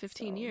 Yeah,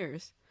 15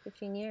 years.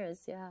 15 years,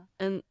 yeah.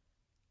 And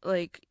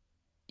like,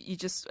 you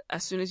just,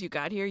 as soon as you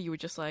got here, you were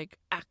just like,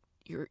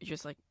 you're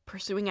just like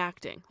pursuing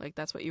acting. Like,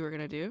 that's what you were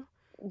going to do?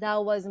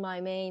 That was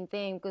my main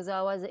thing because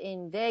I was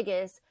in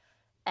Vegas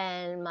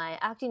and my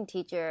acting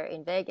teacher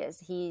in Vegas,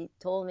 he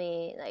told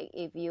me, like,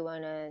 if you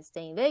want to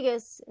stay in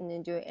Vegas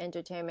and do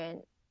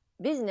entertainment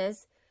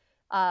business,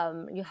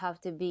 you have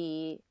to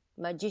be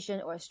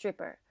magician or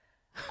stripper.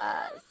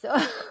 So,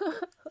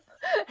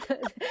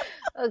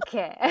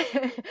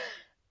 okay.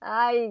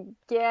 I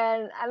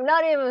can. I'm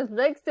not even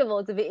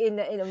flexible to be in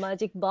a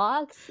magic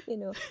box,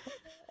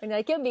 and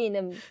I can be in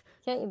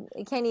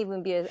a can't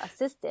even be an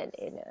assistant,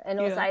 and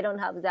also Yeah. I don't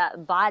have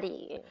that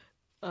body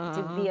to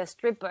Uh-huh. be a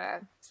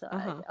stripper. So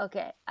Uh-huh.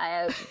 okay, I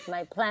have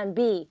my plan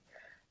B,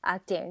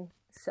 acting.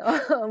 So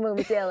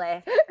move to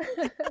LA.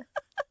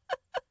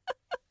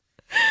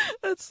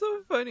 That's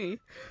so funny.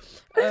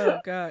 Oh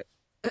God.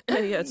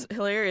 Yeah, it's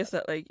hilarious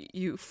that like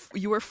you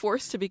were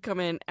forced to become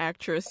an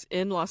actress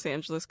in Los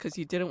Angeles because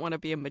you didn't want to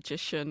be a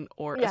magician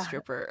or a Yeah,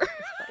 stripper.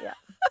 yeah.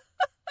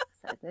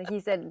 So he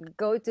said,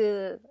 "Go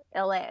to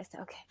LA." I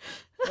said, "Okay,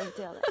 move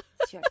to LA."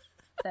 Sure.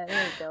 So I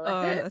moved to Oh,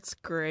 LA. that's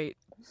great.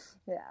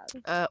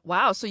 Yeah.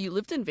 Wow. So you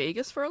lived in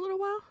Vegas for a little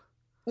while?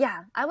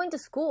 Yeah, I went to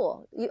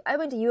school. I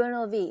went to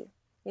UNLV,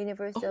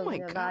 University Oh of my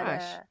gosh.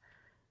 Nevada,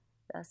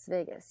 Las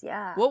Vegas.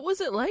 Yeah. What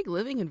was it like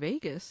living in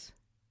Vegas?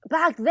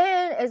 Back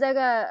then, it's like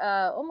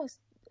almost,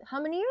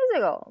 how many years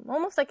ago?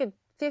 Almost like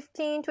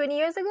 15, 20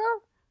 years ago.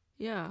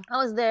 Yeah. I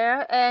was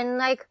there, and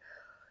like,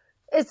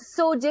 it's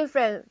so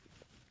different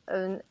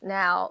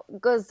now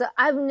because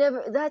I've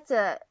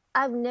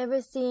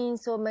never seen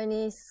so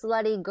many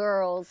slutty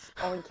girls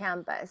on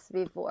campus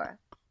before.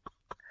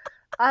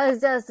 I was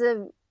just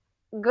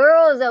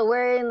girls are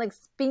wearing like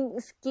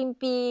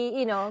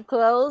skimpy,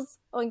 clothes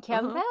on Uh-huh.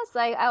 campus.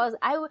 Like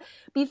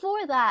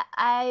before that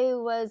I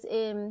was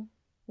in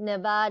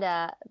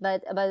Nevada,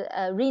 but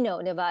Reno,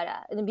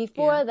 Nevada, and Yeah.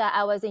 before that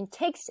I was in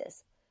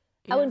Texas.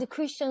 I went Yeah. to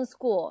Christian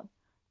school,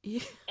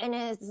 Yeah. and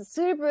it's a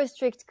super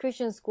strict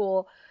Christian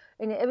school,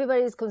 and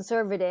everybody's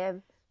conservative.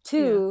 Yeah.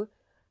 To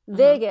Uh-huh.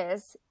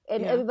 Vegas,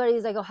 and Yeah.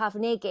 everybody's like half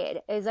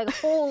naked. It's like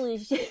holy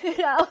shit.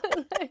 I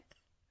was like,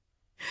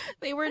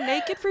 They were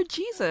naked for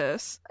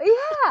Jesus.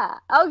 yeah.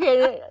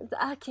 Okay.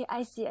 Okay.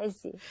 I see. I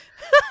see.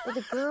 But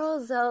the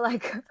girls are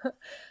like,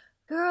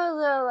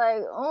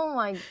 oh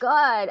my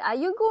God, are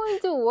you going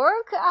to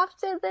work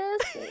after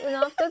this?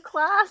 After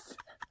class,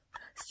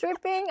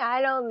 stripping?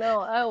 I don't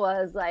know. I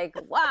was like,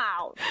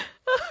 wow.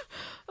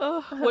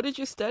 Oh, what did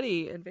you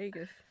study in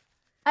Vegas?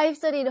 I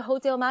studied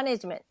hotel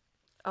management.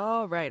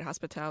 Oh, right,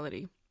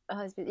 hospitality.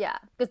 Yeah,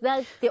 because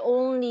that's the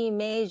only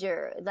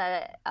major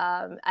that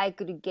I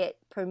could get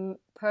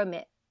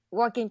permit,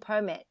 working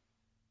permit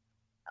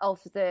of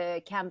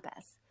the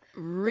campus.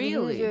 Because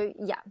Really?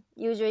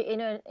 usually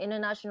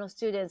international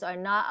students are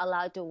not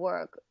allowed to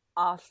work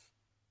off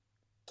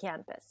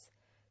campus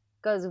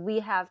because we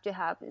have to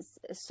have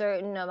a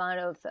certain amount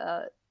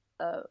of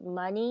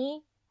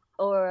money,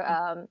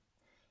 or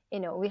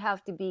we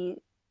have to be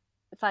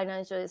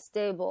financially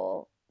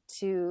stable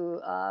to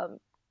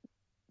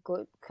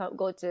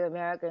go to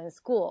American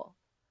school.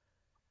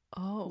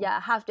 Oh. Yeah,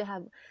 have to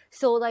have.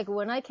 So like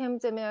when I came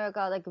to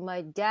America, like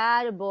my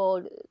dad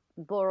borrowed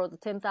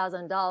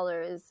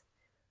 $10,000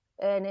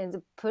 and it's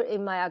put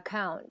in my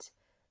account,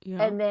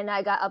 Yeah. and then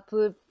I got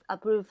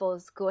approved for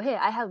school. Hey,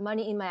 I have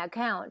money in my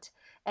account,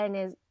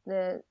 and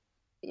the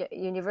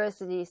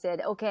university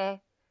said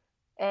okay,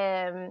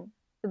 and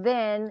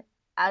then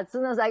as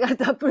soon as I got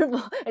the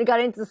approval and got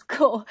into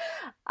school,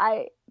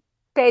 I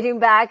paid him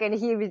back, and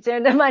he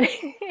returned the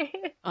money.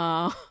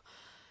 Uh,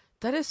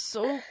 that is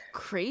so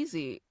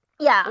crazy.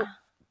 Yeah.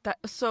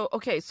 Oh,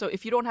 okay, so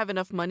if you don't have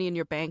enough money in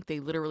your bank, they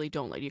literally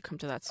don't let you come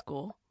to that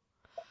school.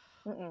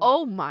 Mm-mm.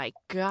 Oh my Back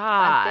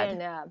God. then,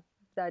 yeah,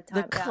 that The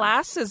time, yeah,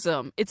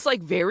 classism. It's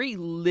like very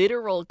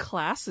literal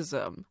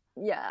classism.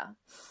 yeah,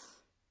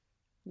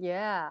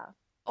 yeah.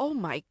 Oh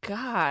my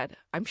God.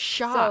 I'm So,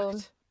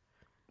 shocked.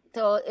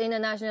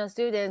 international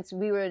students,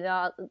 we were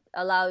not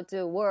allowed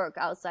to work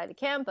outside the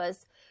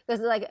campus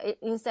because, like,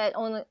 inside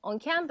on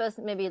campus,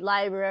 maybe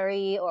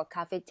library or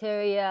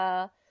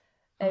cafeteria,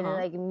 and Uh-huh.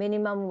 like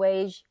minimum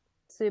wage,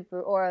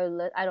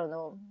 I don't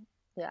know,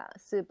 yeah,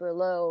 super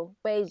low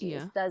wages.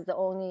 Yeah. That's the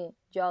only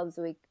jobs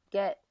we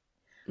get.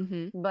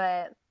 Mm-hmm.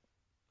 But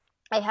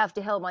I have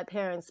to help my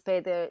parents pay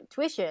their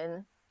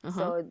tuition, Uh-huh.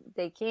 so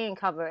they can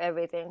cover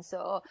everything.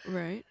 So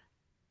Right.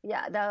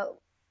 yeah, that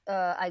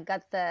I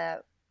got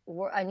the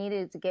work. I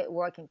needed to get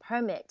working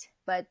permit,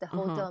 but the Uh-huh.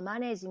 hotel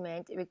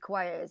management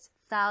requires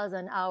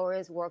 1,000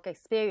 hours work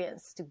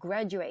experience to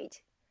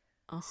graduate.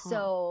 Uh-huh.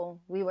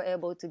 So we were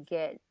able to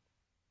get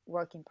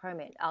working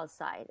permit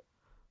outside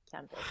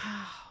campus.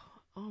 Wow.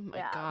 Oh my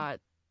Yeah, God.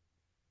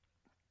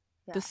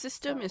 The yeah.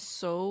 system is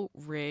So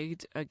so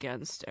rigged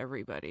against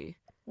everybody.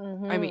 I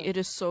mean, mm-hmm. it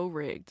is so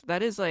rigged.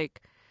 That is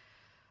like,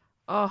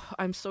 oh,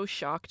 I'm so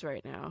shocked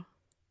right now.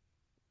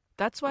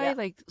 That's why Yeah.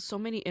 like so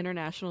many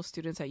international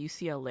students at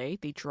UCLA,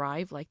 they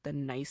drive like the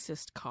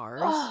nicest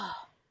cars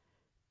Oh,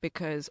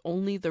 because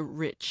only the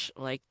rich,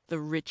 like the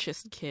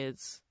richest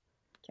kids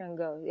can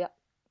go. Yeah.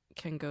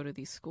 can go to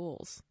these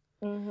schools.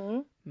 Mm-hmm.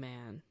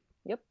 Man.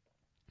 Yep.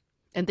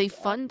 And they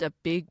Yeah. fund a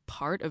big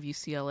part of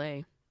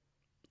UCLA.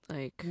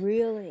 Like,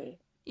 Really?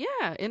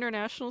 yeah,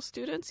 international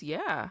students.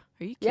 Yeah.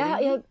 Are you Yeah,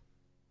 kidding yeah. me?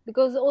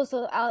 Because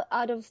also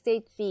out of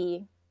state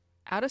fee.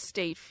 Out of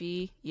state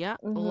fee. Yeah,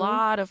 a Mm-hmm.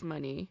 lot of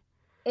money.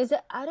 Is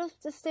it out of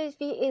the state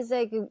fee is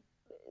like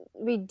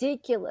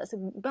ridiculous.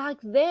 Back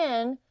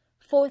then,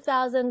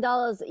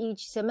 $4,000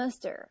 each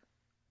semester.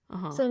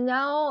 Uh-huh. So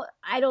now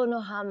I don't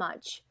know how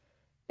much.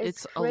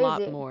 It's a lot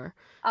crazy. more.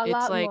 A It's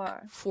lot like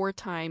more. 4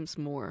 times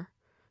more.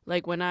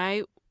 Like when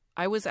I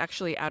was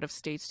actually out of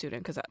state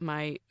student because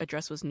my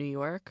address was New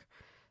York.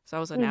 So I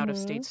was an out of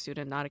Mm-hmm. state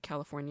student, not a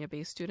California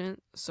based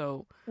student.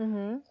 So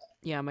Mm-hmm.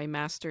 yeah, my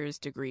master's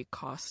degree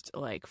cost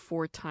like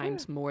 4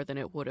 times more than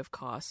it would have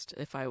cost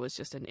if I was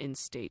just an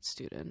in-state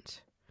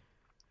student.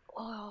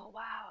 Oh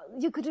wow!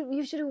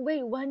 You should have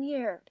waited 1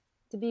 year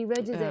to be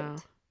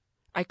resident.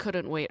 I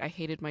couldn't wait. I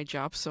hated my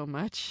job so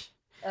much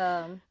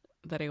Um,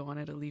 that I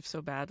wanted to leave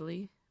so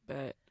badly.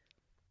 But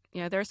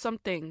yeah, there are some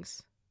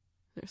things.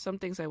 There's some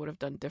things I would have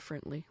done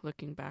differently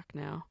looking back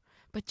now.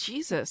 But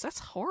Jesus, that's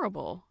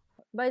horrible.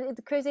 but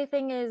the crazy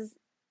thing is,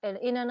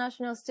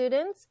 international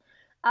students,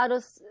 out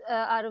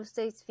of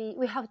state fee,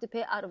 we have to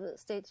pay out of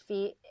state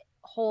fee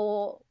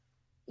whole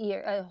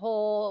year,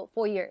 whole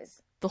 4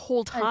 years, The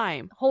whole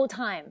time. whole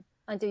time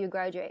until you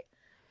graduate.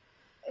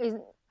 Is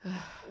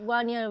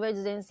 1 year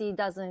residency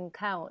doesn't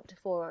count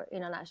for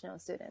international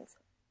students.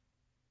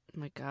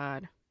 My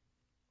God.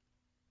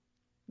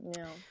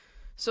 No.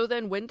 So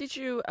then when did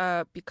you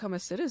become a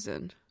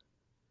citizen?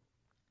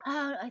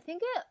 I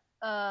think it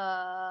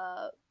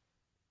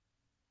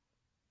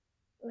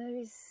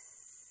maybe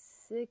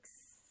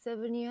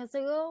 6-7 years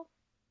ago.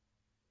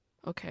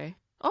 Okay.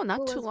 Oh, not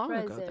Who too was long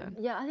ago president?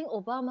 then. Yeah, I think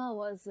Obama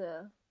was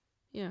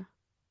Yeah.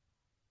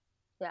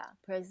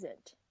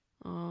 president.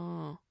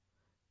 Oh.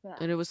 Yeah.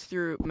 And it was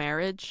through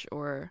marriage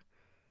or?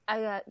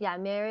 I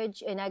got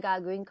marriage, and I got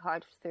a green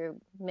card through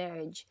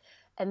marriage,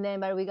 and then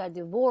but we got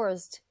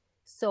divorced,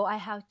 so I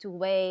have to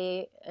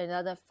wait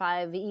another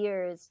 5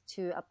 years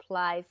to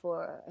apply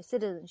for a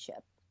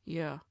citizenship.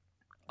 Yeah.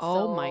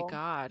 Oh my So,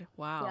 God.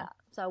 Wow. yeah,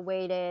 so I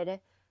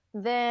waited.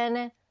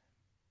 Then,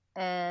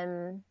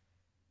 and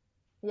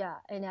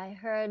I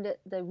heard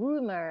the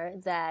rumor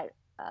that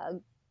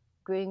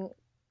green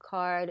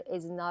card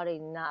is not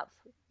enough.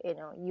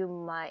 You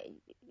might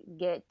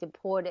get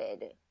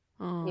deported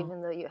even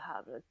though you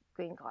have a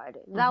green card.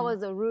 That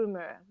was a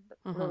rumor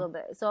a little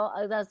bit. So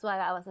that's why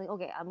I was like,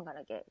 okay, I'm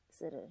gonna get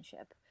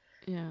citizenship.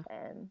 Yeah.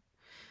 And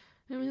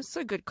I mean, it's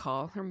a good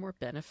call. There are more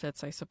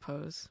benefits, I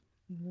suppose.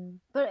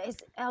 but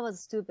I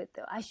was stupid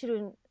though. I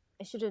shouldn't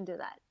do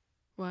that.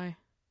 Why?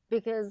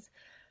 Because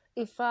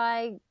if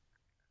the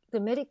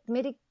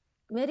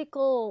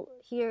medical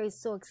here is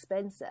so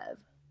expensive.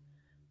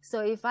 So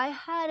if I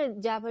had a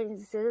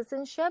Japanese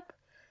citizenship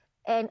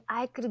and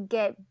I could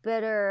get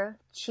better,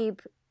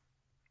 cheap,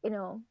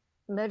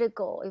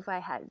 medical if I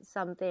had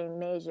something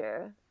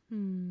major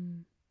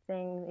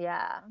thing,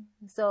 yeah.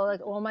 So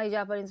like all my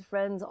Japanese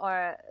friends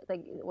are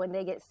like when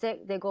they get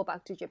sick, they go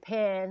back to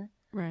Japan,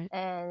 right,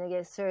 and they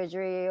get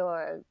surgery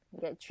or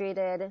get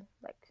treated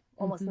like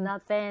almost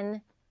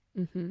nothing,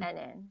 and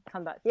then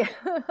come back. Yeah.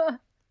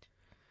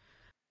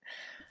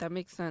 That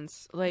makes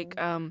sense. Like,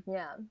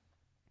 Yeah.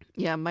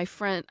 yeah, I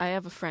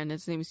have a friend,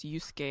 his name is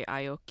Yusuke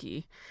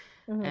Aoki,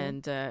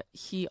 and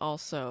he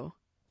also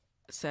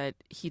said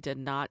he did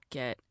not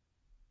get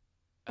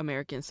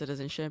American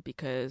citizenship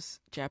because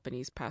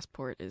Japanese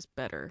passport is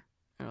better.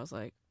 And I was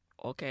like,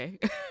 okay.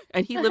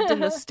 And he lived in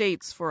the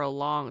States for a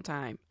long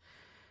time,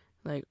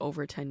 like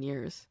over 10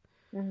 years.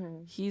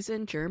 He's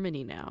in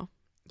Germany now.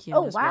 He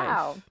and his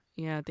wife.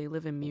 Yeah, they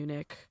live in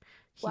Munich.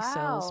 He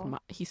sells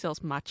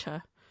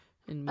matcha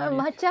in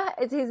Munich. Matcha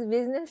is his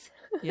business?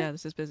 Yeah,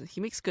 this is business.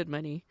 He makes good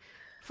money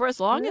for as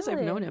long as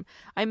I've known him.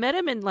 I met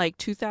him in like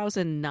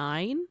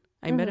 2009.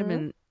 I met him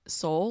in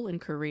Seoul in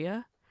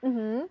Korea.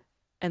 And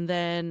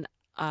then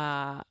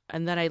I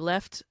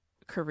left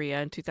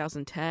Korea in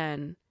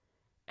 2010,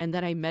 and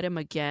then I met him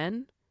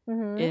again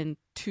in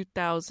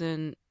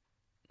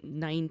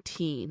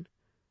 2019.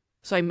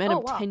 So I met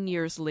him 10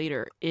 years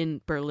later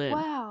in Berlin.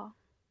 Wow.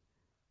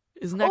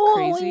 Isn't that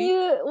crazy?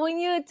 When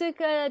you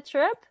took a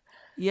trip?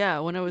 Yeah,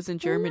 when I was in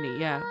Germany. Nice.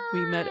 Yeah,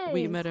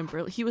 we met in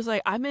Berlin. He was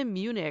like, "I'm in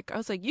Munich." I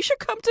was like, "You should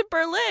come to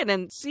Berlin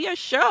and see a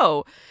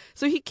show."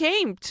 So he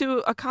came to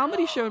a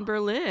comedy show in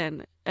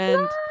Berlin,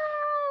 and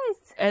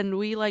and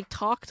we like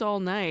talked all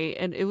night,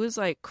 and it was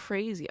like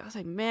crazy. I was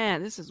like,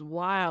 "Man, this is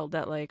wild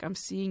that like I'm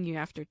seeing you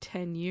after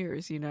 10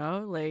 years,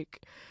 like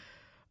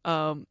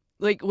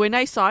when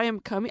I saw him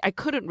coming, I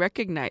couldn't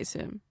recognize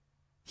him.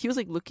 He was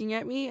like looking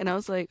at me, and I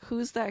was like,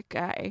 "Who's that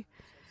guy?"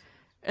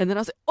 And then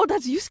I was like, "Oh,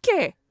 that's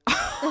Yusuke."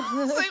 I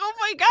was like, "Oh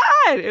my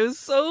God." It was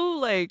so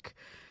like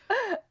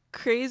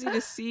crazy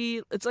to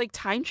see. It's like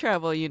time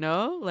travel,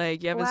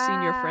 like you haven't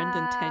seen your friend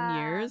in 10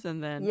 years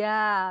and then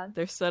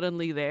they're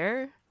suddenly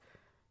there.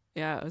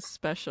 Yeah, it was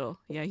special.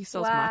 Yeah, he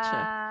sells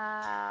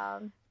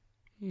matcha.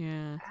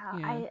 Yeah,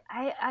 yeah.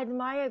 I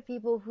admire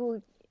people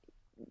who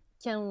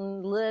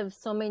can live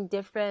so many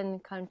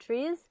different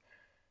countries.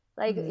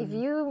 Like if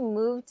you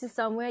move to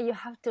somewhere, you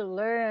have to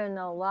learn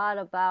a lot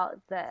about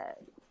the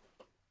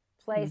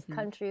place,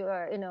 country,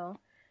 or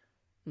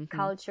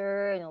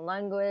culture,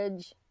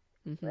 language.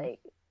 Like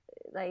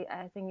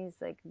I think he's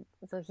like,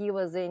 so he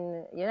was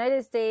in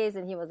United States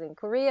and he was in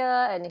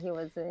Korea and he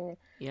was in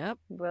Yep.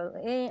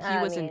 Berlin. He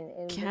was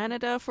in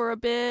Canada for a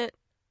bit.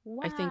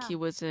 I think he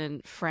Wow. was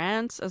in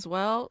France as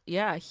well.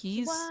 Yeah,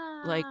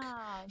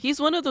 Wow. he's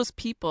one of those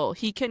people.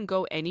 He can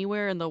go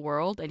anywhere in the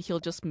world and he'll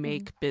just Mhm.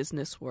 make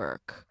business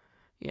work.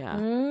 Yeah.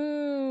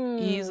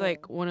 He's Mm.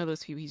 like one of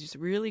those people. He's just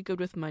really good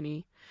with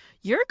money.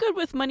 You're good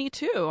with money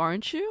too,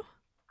 aren't you?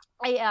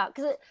 Yeah,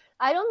 because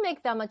I don't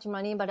make that much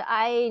money, but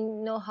I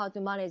know how to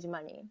manage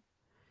money.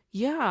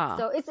 Yeah.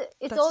 So it's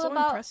That's all so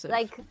about impressive.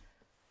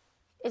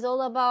 it's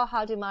all about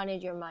how to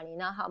manage your money,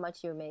 not how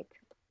much you make.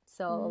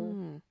 So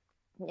Hmm.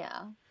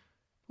 yeah,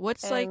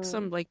 What's like and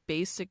some like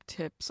basic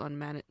tips on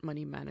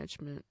money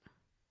management?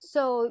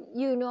 so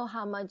you know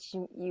how much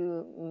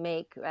you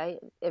make, right,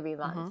 every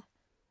month. Uh-huh.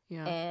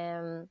 Yeah.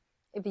 And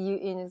if you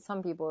in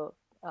some people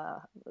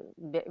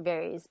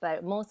varies,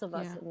 but most of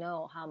us Yeah.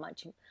 know how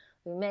much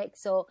we make.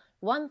 So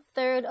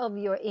 1/3 of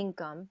your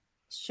income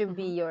should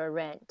be Uh-huh. your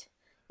rent.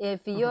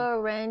 If Uh-huh.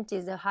 your rent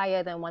is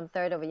higher than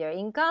 1/3 of your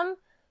income,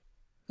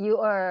 you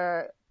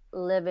are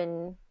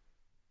living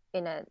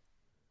in a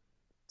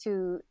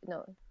too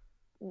no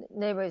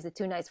neighbor is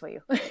too nice for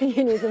you.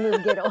 You need to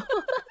move ghetto.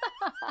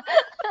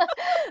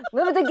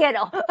 Move to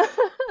ghetto.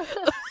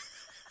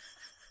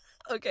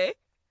 Okay.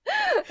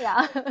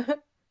 Yeah.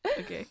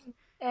 Okay.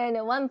 And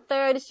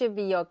 1/3 should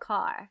be your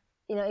car.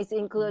 It's Mm-hmm.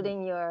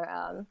 including your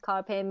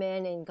car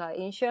payment and car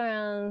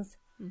insurance.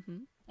 Mm-hmm.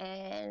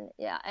 And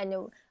yeah, and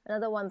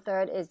another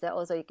 1/3 is that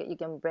also you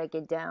can break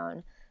it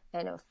down.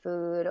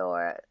 Food,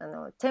 or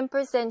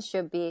 10%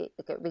 should be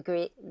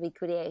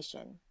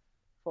recreation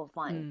for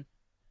fun. Mm.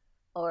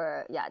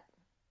 Or yeah,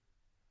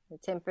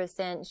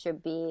 10%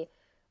 should be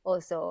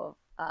also,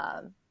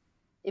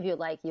 if you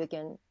like, you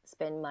can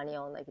spend money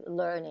on like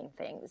learning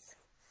things.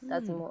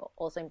 That's Mm. more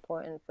also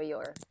important for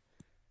your,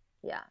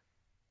 yeah.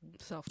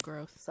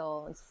 Self-growth.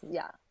 So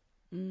yeah,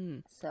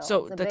 Mm. so So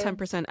it's a the very.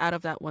 10% out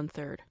of that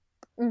 1/3.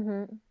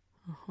 Mm-hmm.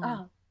 Uh-huh.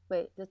 Oh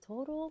wait, the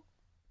total,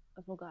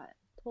 I forgot,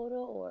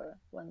 total or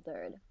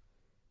 1/3,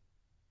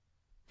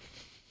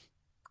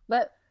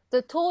 but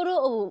the total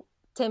of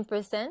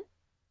 10%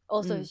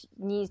 also Mm.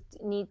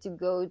 need to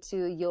go to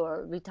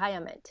your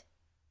retirement.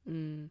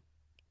 Mm.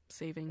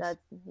 Savings. That,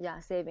 yeah,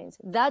 savings.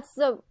 That's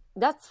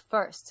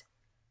first.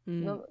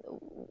 Mm.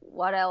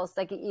 What else?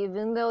 Like,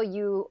 even though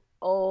you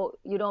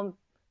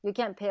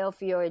can't pay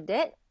off your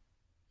debt.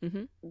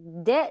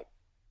 Mm-hmm. Debt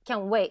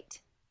can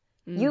wait.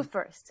 You Mm.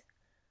 first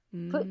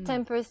put Mm.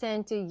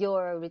 10% to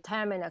your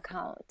retirement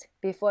account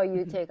before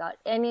you Mm-hmm. take out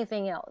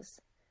anything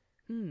else.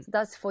 Mm. So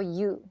that's for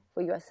you,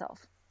 for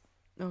yourself.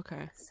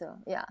 Okay. So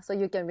yeah, so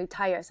you can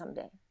retire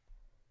someday.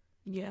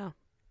 Yeah.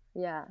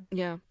 Yeah.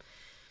 Yeah.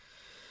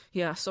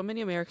 Yeah. So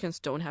many Americans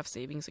don't have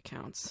savings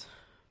accounts.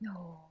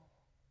 No.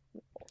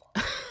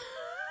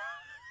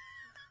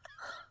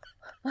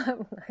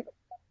 I'm like,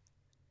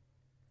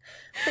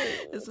 please.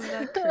 Isn't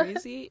that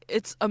crazy?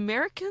 It's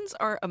Americans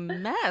are a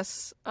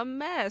mess. A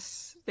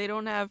mess. They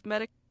don't have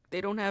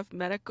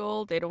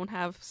medical, they don't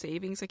have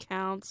savings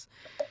accounts.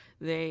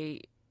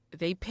 They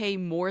they pay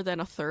more than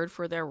a third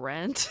for their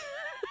rent.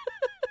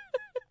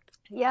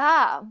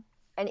 Yeah,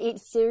 and eat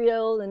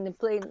cereal and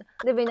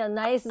live in a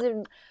nice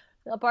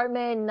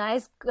apartment,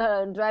 nice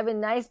driving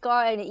nice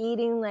car and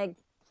eating like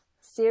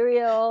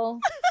cereal.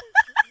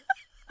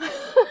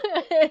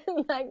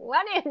 Like,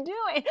 what are you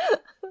doing?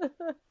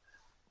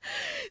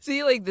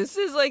 See, like this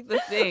is like the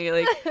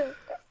thing.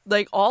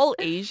 Like all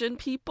Asian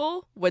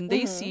people, when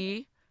they Mhm.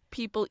 see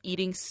people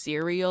eating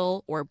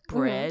cereal or Mhm.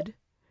 bread,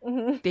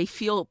 Mhm. they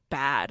feel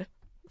bad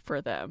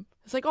for them.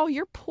 It's like, "Oh,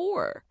 you're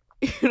poor."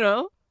 You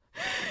know?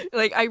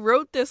 Like I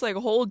wrote this like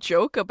whole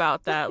joke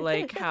about that,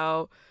 like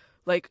how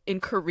like in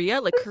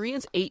Korea, like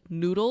Koreans ate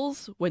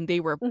noodles when they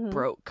were Mhm.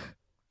 broke.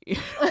 You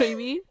know what I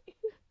mean?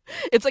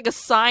 It's like a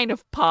sign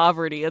of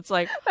poverty. It's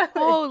like,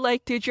 oh,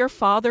 like did your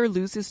father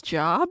lose his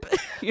job?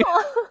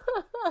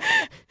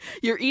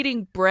 You're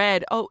eating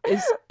bread. Oh,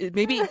 is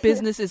maybe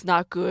business is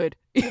not good,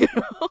 you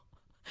know?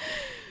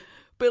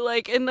 But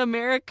like in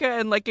America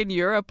and like in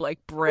Europe,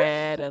 like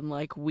bread and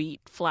like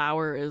wheat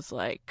flour is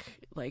like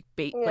a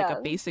Yeah.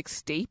 basic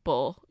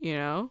staple, you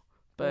know?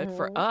 But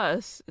for Mhm.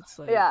 us, it's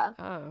like, Yeah.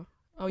 oh,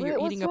 you're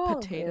Wait, eating what's a wrong?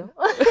 potato.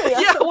 Yeah.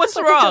 Yeah, what's What's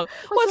wrong? wrong?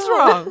 What's What's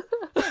wrong?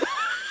 wrong?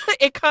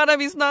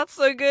 Economy's not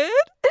so good.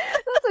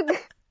 That's okay.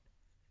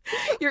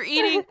 You're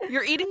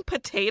eating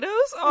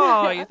potatoes?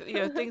 Oh,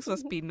 things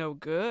must be no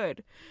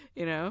good,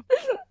 you know?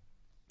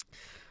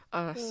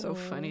 So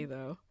funny Mhm.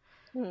 though.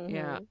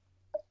 Yeah. Mhm.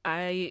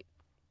 I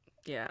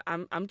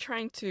I'm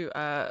trying to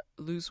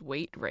lose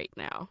weight right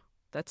now.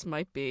 That's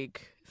my big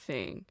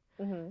thing.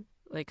 Mhm.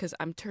 Like cuz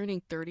I'm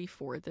turning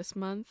 34 this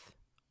month.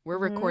 We're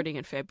Mhm. recording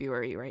in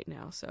February right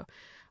now, so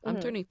I'm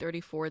Mhm. turning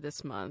 34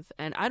 this month,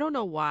 and I don't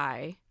know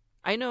why.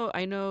 I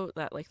know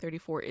that like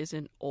 34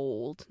 isn't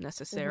old Mhm.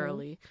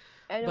 necessarily,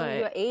 I know but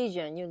you're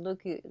Asian. You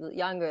look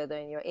younger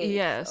than your age,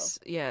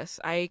 so. yes,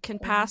 I can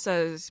Mhm. pass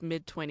as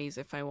mid-20s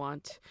if I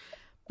want.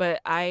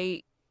 But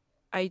I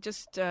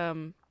just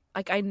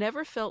like I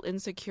never felt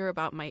insecure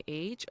about my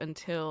age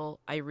until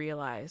I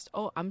realized,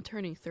 oh, I'm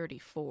turning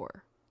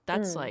 34.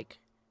 That's Mm. like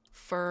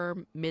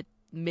firm mid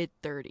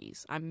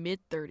mid-30s. I'm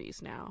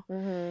mid-30s now.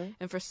 Mm-hmm.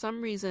 And for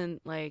some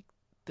reason, like,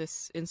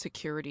 this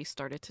insecurity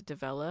started to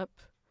develop.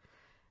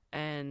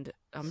 And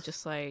I'm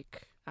just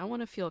like, I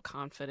want to feel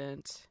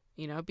confident,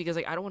 you know, because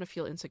like I don't want to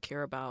feel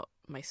insecure about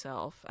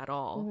myself at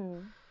all.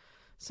 Mm-hmm.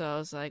 So I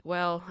was like,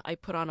 well, I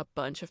put on a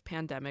bunch of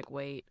pandemic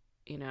weight,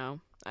 you know.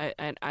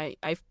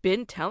 I've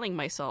been telling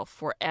myself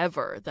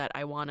forever that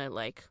I want to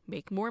like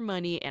make more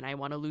money and I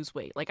want to lose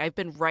weight. Like I've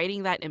been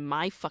writing that in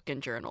my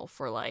fucking journal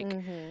for like,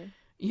 Mm-hmm.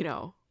 you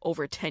know,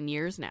 over 10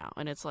 years now.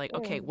 And it's like,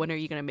 okay, when are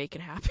you going to make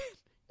it happen?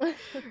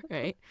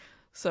 Right?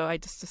 So I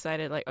just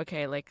decided like,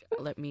 okay, like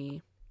let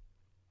me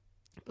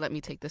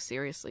take this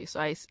seriously. So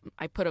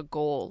I put a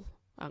goal.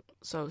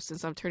 So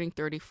since I'm turning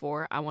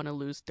 34, I want to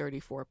lose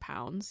 34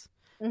 pounds.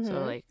 Mm-hmm.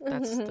 So like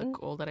that's the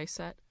goal that I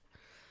set.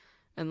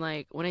 And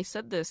like when I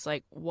said this,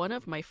 like one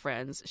of my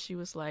friends, she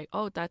was like,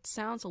 "Oh, that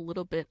sounds a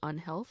little bit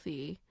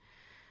unhealthy."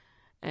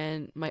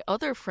 And my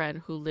other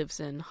friend who lives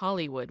in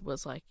Hollywood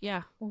was like,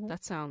 "Yeah,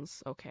 that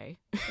sounds okay."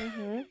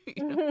 Mm-hmm.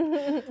 You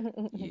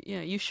know?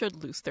 Yeah, you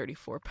should lose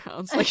 34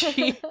 pounds. Like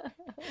she,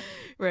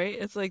 right?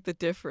 It's like the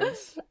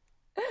difference.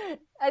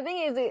 I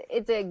think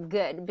it's a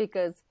good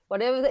because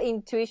whatever the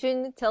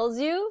intuition tells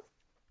you,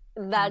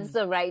 that's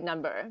the right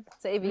number.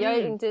 So if your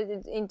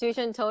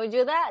intuition told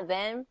you that,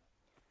 then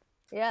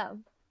yeah.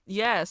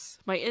 Yes,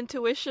 my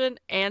intuition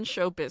and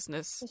show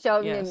business.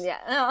 Show yes. me,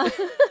 yeah.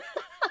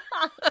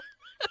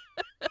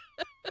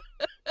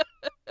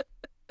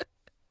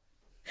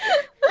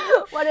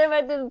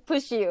 Whatever to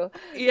push you.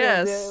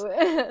 Yes.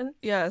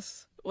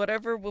 Yes.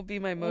 Whatever will be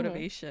my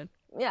motivation.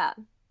 Yeah.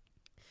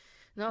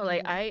 No,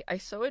 like I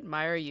so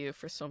admire you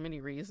for so many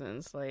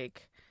reasons.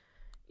 Like,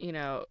 you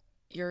know,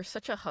 you're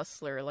such a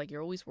hustler. Like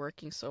you're always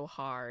working so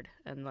hard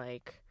and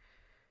like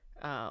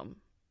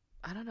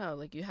I don't know,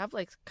 like you have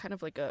like kind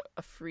of like a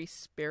free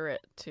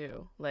spirit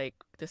too. Like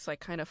this like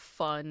kind of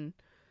fun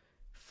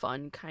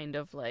kind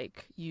of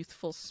like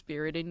youthful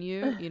spirit in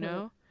you, you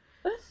know?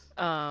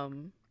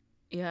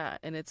 Yeah,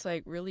 and it's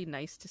like really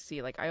nice to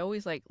see. Like I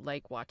always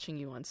like watching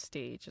you on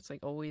stage. It's like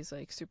always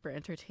like super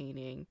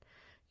entertaining.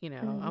 You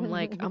know,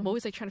 I'm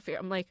always like trying to figure,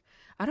 I'm like,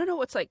 I don't know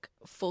what's like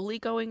fully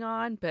going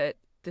on, but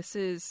this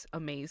is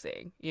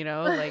amazing. You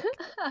know, like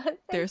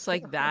there's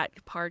like that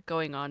part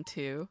going on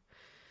too.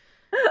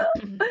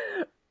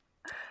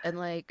 And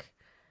like,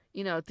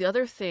 you know, the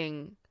other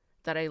thing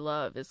that I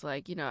love is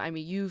like, you know, I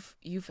mean,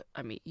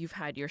 you've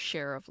had your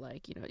share of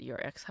like, you know, your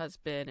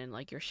ex-husband and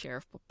like your share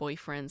of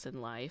boyfriends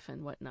in life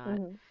and whatnot.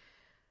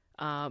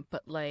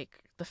 But like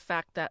the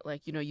fact that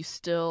like, you know, you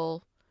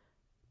still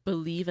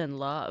believe in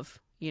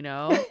love, you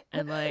know,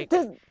 and like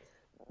that's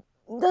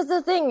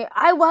the thing.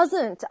 I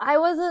wasn't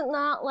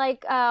not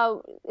like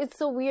it's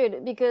so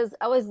weird because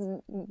I was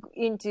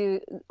into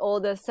all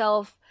the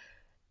self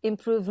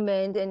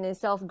improvement and the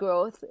self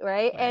growth,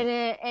 right?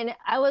 And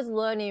I was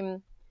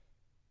learning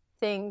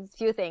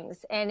few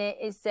things, and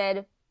it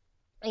said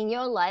in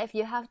your life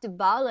you have to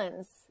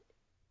balance,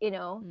 you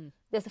know,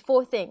 there's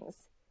 4 things: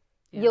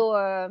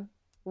 your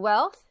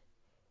wealth,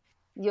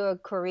 your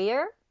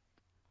career,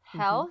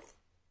 health,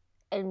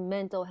 and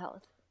mental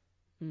health.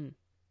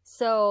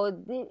 So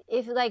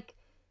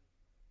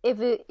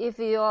if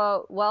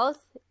your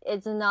wealth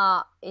is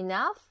not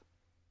enough,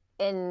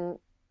 and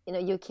you know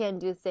you can't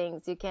do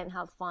things, you can't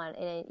have fun,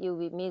 and you'll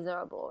be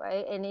miserable,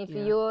 right? And if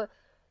you're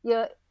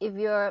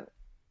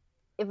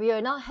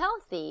not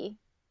healthy,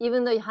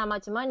 even though how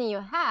much money you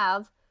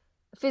have,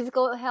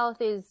 physical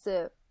health is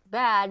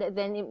bad,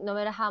 then no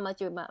matter how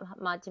much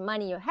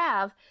money you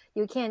have,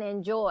 you can't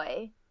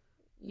enjoy.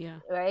 Yeah.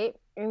 Right?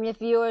 And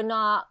if you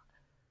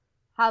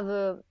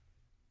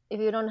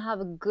don't have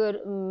a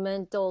good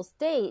mental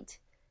state,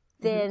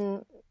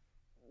 then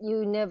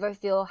you never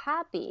feel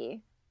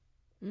happy.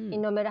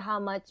 No matter how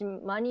much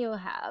money you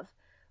have,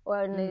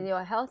 or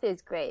your health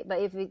is great, but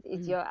if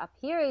your up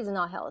here is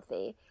not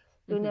healthy,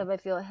 you never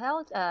feel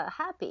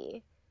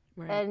happy.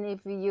 Right. And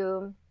if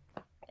you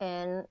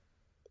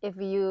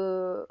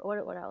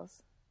what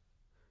else?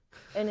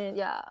 And then,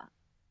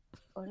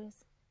 what is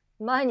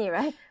money,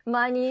 right?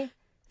 Money,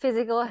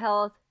 physical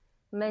health,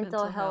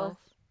 mental health,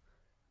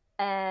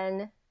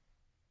 and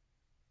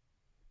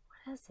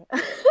what is it?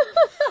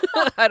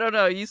 I don't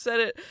know. You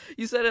said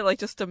it like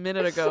just a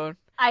minute ago.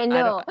 I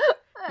know.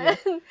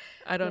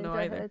 I don't know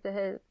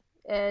either.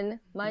 And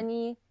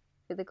money,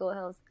 physical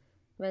health,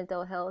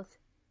 mental health,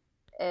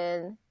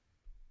 and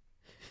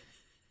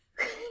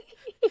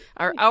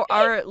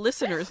our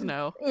listeners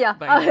know. Yeah,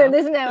 our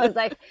listener was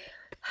like,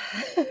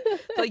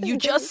 like you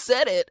just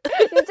said it.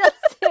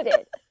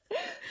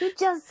 You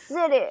just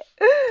said it.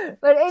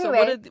 But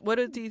anyway, so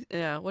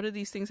what do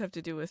these things have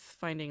to do with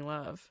finding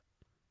love?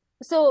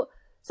 So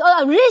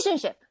a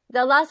relationship.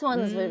 The last one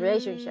is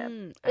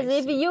relationship.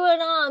 If you are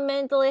not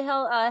mentally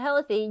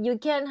healthy, you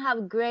can't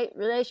have great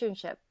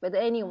relationship with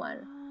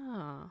anyone.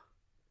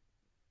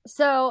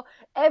 So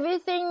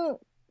everything,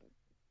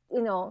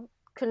 you know,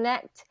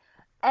 connect.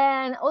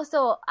 And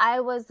also, I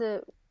was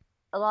a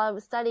lot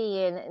of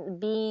studying and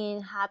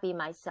being happy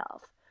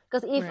myself.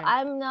 Because if Right.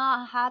 I'm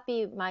not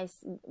happy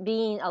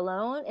being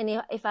alone, and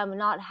if I'm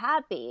not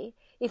happy,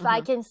 if I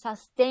Uh-huh. can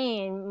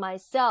sustain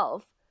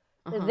myself,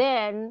 Uh-huh.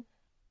 then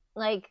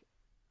like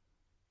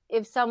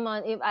if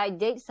I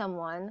date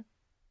someone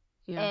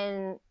Yeah.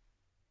 and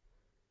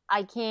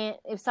I can't,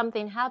 if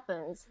something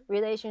happens,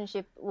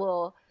 relationship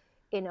will,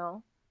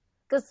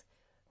 because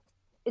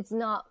it's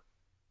not,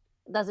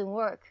 doesn't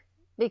work.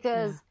 Yeah.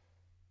 Because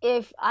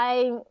if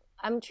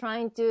I'm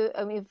trying to,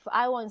 if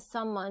I want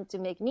someone to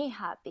make me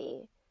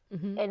happy,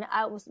 Mm-hmm. and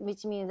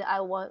which means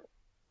I want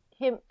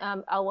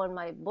I want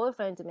my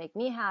boyfriend to make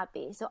me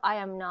happy, so I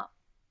am not.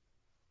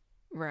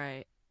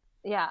 Right.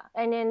 Yeah.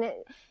 And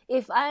then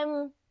if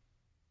I'm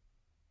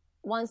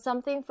want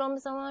something from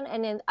someone,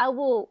 and then I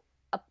will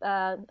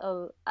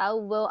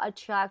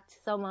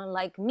attract someone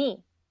like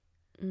me.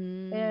 You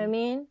know what I Mm.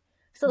 mean?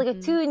 So like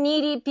Mm-hmm. two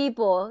needy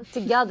people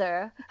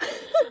together,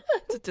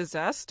 It's a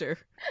disaster.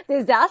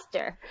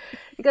 disaster,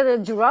 because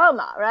of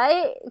drama,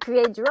 right?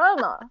 Create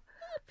drama.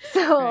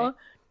 So Right.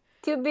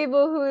 two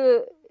people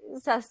who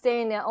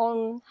sustain their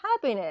own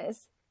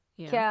happiness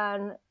Yeah.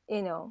 can,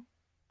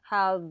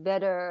 have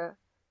better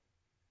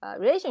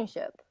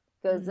relationship.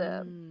 Because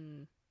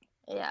Mm.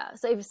 yeah,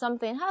 so if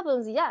something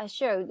happens, yeah,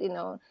 sure,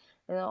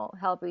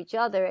 help each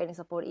other and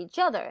support each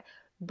other.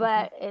 Mm-hmm.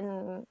 But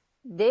in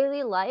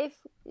daily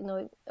life,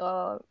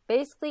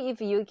 basically, if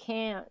you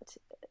can't,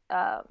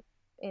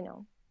 you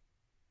know,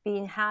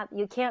 being happy,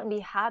 you can't be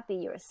happy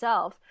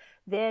yourself,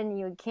 then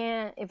you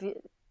can't. If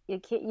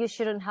you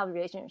shouldn't have a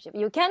relationship.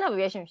 You can have a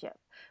relationship,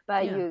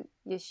 but Yeah.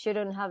 you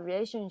shouldn't have a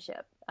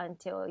relationship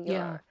until Yeah.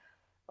 you're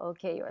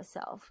okay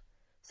yourself.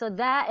 So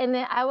that, and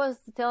then I was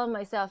telling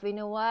myself, you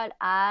know what?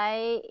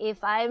 If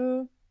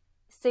I'm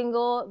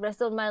single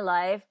rest of my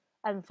life,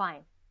 I'm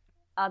fine.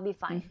 I'll be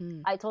fine.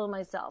 Mm-hmm. I told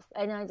myself,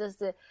 and I just,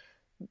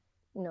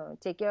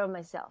 take care of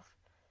myself.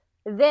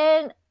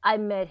 Then I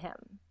met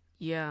him,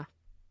 Yeah.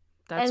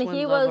 That's and when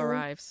he love was,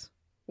 arrives.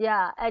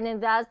 yeah, and then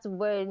that's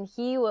when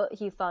he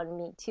found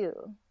me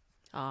too.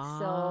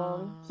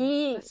 So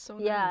That's so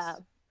yeah,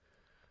 nice.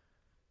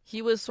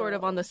 He was sort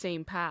of on the so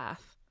same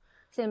path.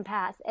 same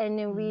path, and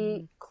then we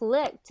Mm.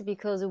 clicked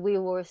because we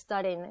were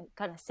studying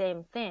kind of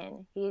same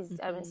thing. I've been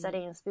Mm-hmm.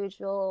 studying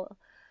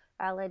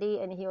spirituality,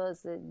 and he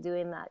was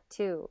doing that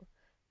too.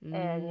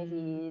 And Mm.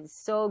 he's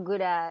so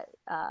good at,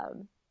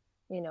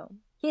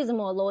 he's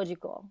more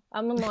logical.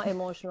 I'm a more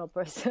emotional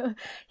person.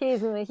 He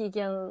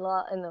can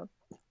Mm.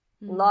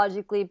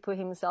 logically put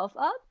himself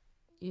up.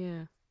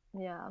 Yeah.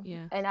 Yeah,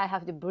 Yeah. and I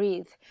have to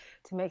breathe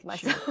to make Sure.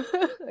 myself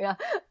yeah,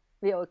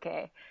 be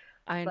okay.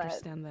 I But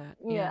understand that.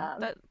 Yeah.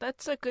 yeah,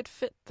 That's a good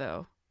fit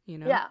though, you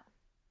know? yeah,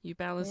 You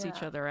balance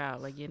each yeah, other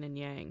out like yin and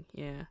yang.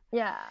 Yeah.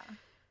 yeah.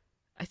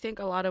 I think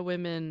a lot of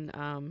women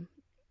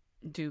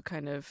do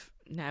kind of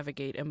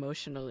navigate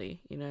emotionally,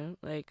 you know?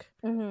 Like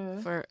Mm-hmm.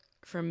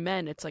 for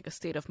men it's like a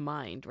state of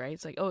mind, right?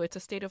 It's like, oh, it's a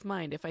state of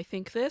mind. If I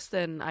think this,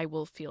 then I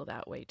will feel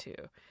that way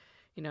too.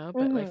 You know,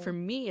 but like for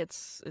Mm-hmm. me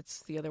it's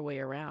the other way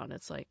around.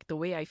 It's like the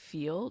way I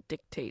feel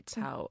dictates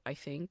how I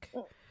think.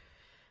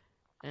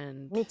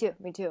 And Me too.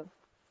 Me too.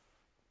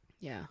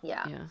 yeah,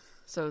 Yeah. yeah.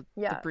 So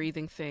the Yeah.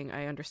 breathing thing,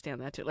 I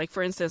understand that too. Like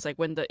for instance, like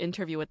when the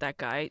interview with that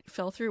guy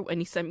fell through and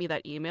he sent me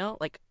that email,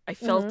 like I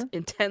felt Mm-hmm.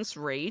 intense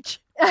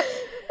rage.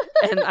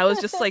 And I was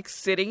just like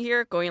sitting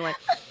here going like,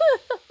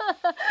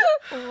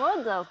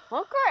 What the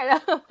fuck?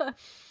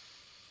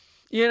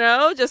 you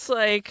know, just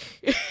like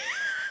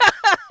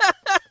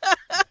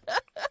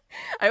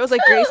I was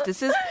like, Grace,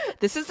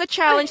 this is the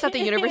challenge that the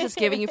universe is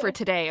giving you for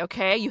today,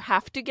 okay? You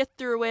have to get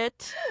through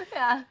it,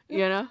 Yeah.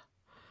 you know?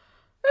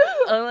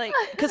 I'm like,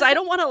 because I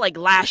don't want to like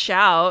lash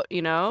out,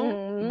 you know?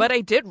 Mm-hmm. But I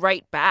did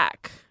write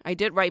back.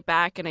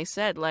 And I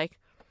said, like,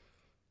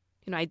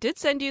 you know, I did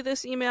send you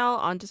this email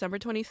on December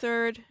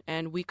 23rd,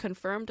 and we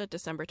confirmed on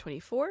December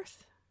 24th,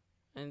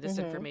 and this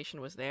Mm-hmm. information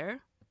was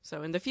there.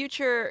 So in the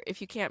future,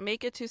 if you can't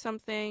make it to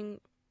something,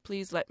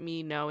 please let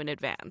me know in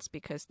advance,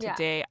 because Yeah.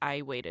 today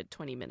I waited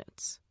 20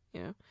 minutes,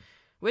 you know?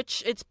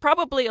 Which it's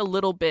probably a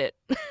little bit,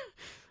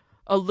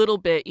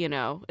 you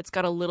know, it's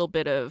got a little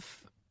bit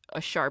of a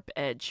sharp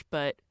edge,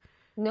 but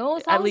No,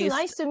 at sounds least,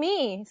 nice to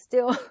me.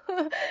 Still,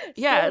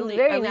 yeah, still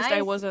very at least I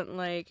nice. wasn't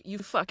like, you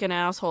fucking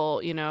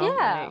asshole, you know,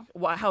 Yeah.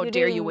 like, how You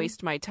dare you didn't.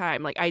 waste my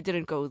time? Like, I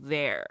didn't go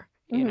there,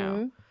 you know.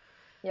 Mm-hmm.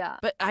 Yeah.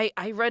 But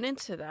I run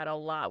into that a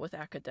lot with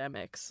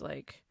academics,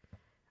 like,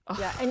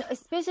 Yeah, oh, and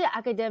especially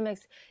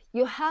academics,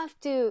 you have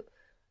to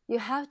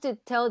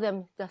tell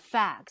them the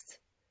facts.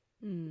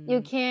 You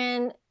mm,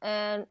 can,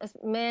 and as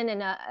men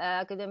and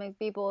academic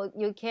people,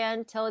 you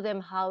can tell them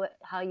how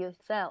you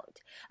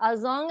felt.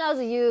 As long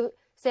as you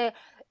say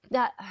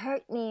that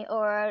hurt me,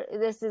 or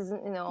this is,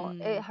 it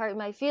mm. hurt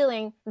my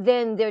feeling,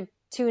 then they're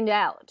tuned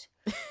out.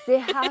 They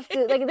have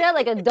to, like, they're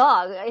like a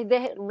dog.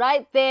 They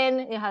right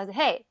then you have to,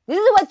 hey, this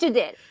is what you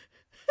did.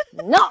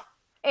 No,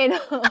 you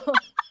know,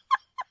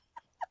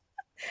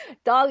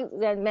 dogs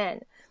and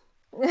men.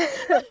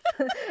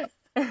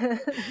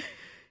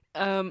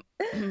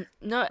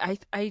 No,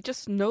 I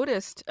just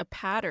noticed a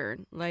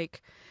pattern.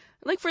 Like,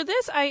 Like for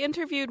this, I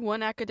interviewed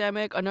one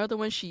academic, another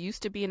one, she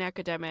used to be an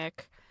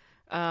academic.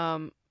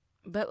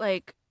 But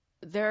like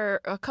there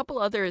are a couple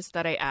others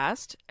that I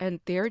asked, and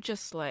they're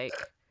just like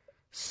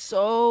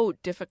so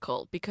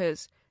difficult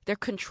because they're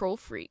control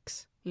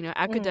freaks. You know,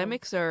 Mm-hmm.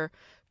 academics are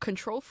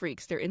control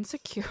freaks. They're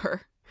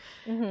insecure.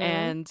 Mm-hmm.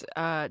 And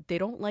they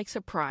don't like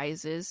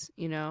surprises,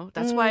 you know.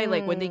 That's why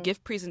like when they Mm.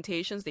 give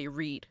presentations, they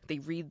read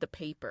the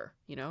paper,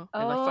 you know,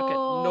 and like fuck it,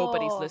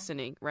 nobody's Oh.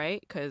 listening, right?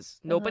 Because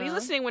nobody's Uh-huh.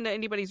 listening when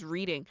anybody's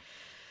reading.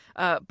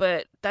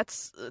 But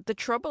that's the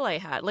trouble I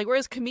had. Like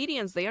whereas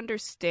comedians, they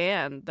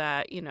understand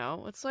that, you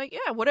know, it's like,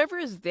 yeah, whatever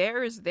is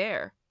there is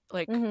there.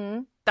 Like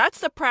Mm-hmm. that's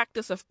the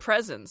practice of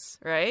presence,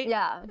 right?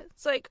 Yeah.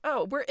 It's like,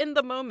 oh, we're in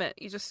the moment.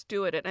 You just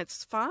do it and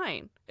it's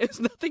fine. It's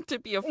nothing to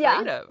be Yeah.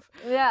 afraid of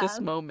Yeah. this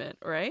moment,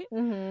 right?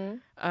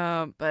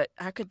 Mm-hmm. But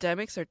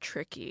academics are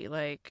tricky.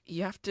 Like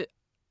you have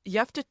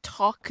to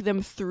talk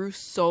them through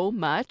so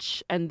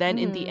much, and then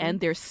in the Mm-hmm. end,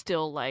 they're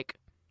still like,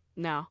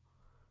 no.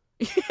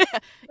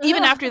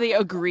 Even after they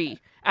agree,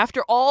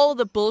 after all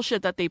the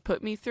bullshit that they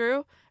put me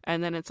through,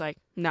 and then it's like,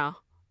 no.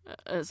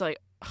 It's like,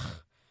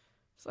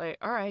 it's like,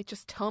 all right,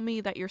 just tell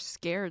me that you're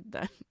scared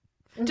then.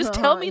 Just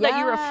tell me that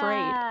you're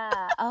afraid.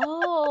 Yeah.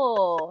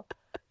 Oh,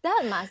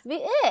 that must be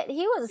it.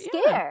 He was Yeah.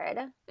 scared.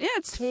 Yeah,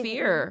 it's He,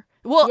 fear.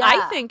 Well, I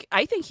yeah. think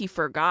I think he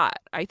forgot.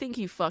 I think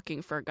he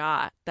fucking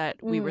forgot that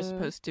we were Mm.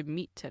 supposed to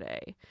meet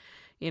today.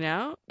 You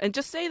know? And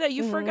just say that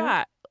you Mm.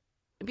 forgot.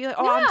 Be like,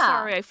 "Oh, I'm Yeah.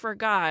 sorry, I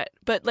forgot."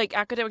 But like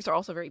academics are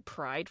also very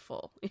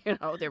prideful, you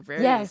know? They're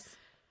very Yes.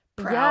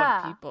 proud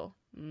Yeah. people.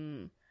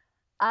 Mm.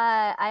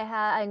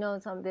 I know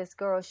this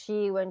girl.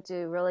 She went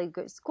to really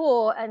good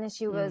school, and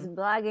she was Mm.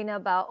 bragging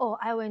about, oh,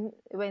 I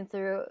went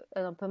through,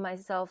 put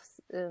myself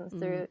Mm.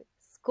 through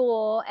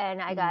school,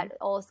 and I Mm. got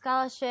all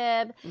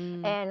scholarship,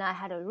 Mm. and I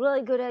had a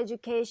really good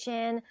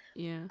education.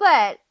 Yeah.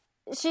 But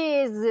she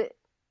is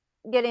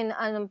getting,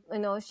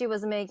 she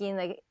was making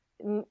like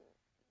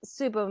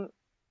super.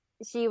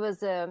 She was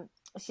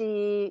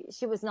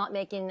she was not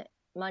making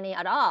money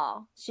at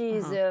all.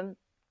 She's Uh-huh.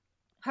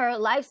 her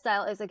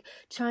lifestyle is like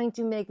trying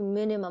to make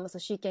minimum so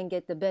she can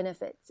get the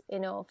benefits,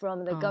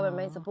 from the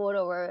government Oh. support,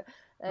 or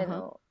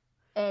Uh-huh.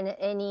 and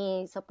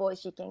any support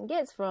she can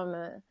get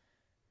from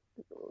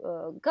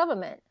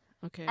government.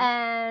 Okay.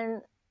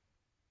 And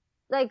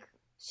like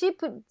she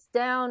puts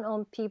down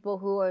on people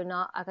who are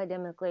not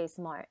academically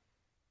smart,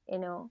 you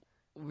know.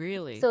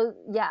 Really? So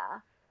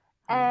yeah,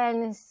 Huh.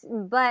 and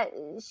but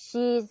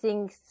she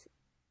thinks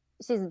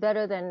she's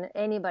better than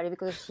anybody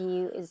because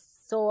she is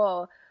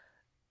so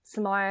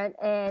smart,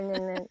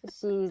 and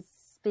she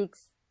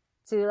speaks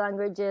 2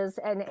 languages,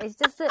 and it's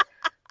just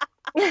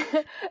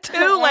Two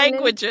and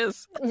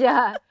languages.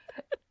 yeah,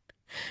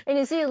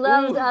 and she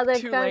loves Ooh, other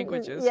two countries.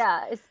 languages.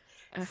 Yeah,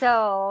 Uh,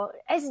 so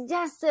it's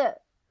just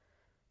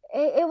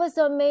it was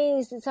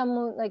amazing.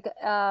 Someone like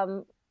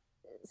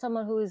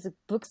someone who is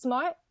book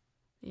smart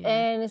yeah.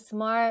 and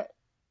smart,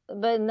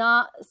 but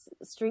not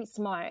street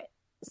smart.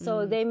 So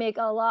Mm. they make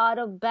a lot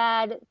of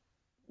bad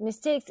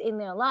mistakes in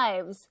their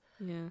lives,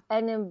 Yeah.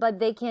 and then, but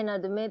they can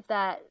admit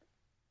that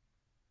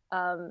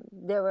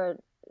there were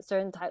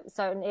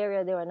certain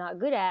area they were not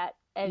good at,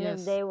 and then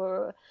Yes. they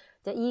were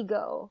the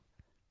ego,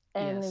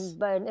 Yes. and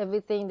but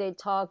everything they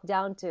talk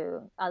down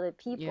to other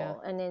Yeah. people,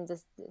 and then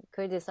just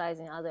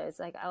criticizing others.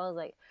 Like I was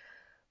like,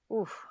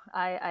 oof,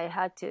 I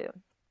had to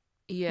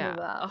Yeah. move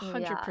out. A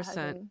hundred Yeah, I had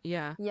percent. to,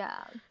 Yeah.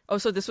 yeah. Oh,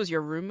 so this was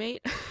your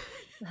roommate?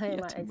 You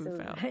had My to ex move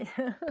out. roommate.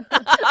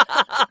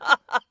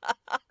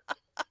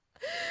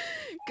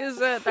 Because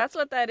that's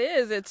what that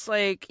is. It's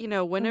like, you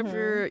know, Mhm.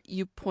 whenever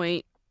you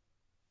point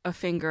a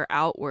finger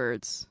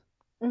outwards,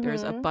 Mhm.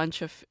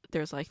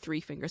 there's like three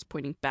fingers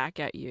pointing back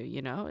at you,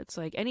 you know? It's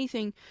like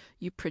anything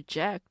you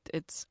project,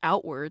 it's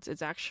outwards,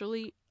 it's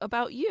actually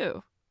about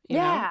you, you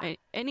know? Yeah.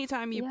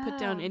 Anytime you put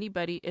down Yeah.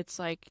 anybody, it's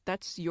like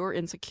that's your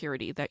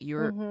insecurity that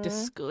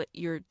Mhm.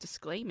 you're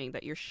disclaiming,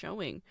 that you're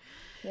showing.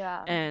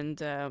 Yeah. And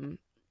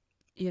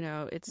you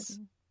know,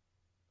 Mhm.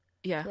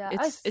 yeah, Yeah.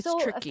 it's I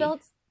tricky.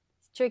 felt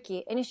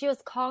tricky, and she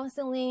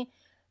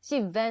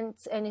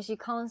vents, and she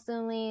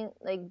constantly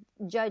like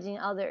judging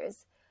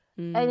others,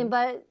 and Mm,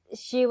 but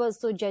she was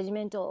so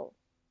judgmental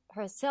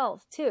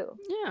herself too.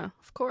 yeah,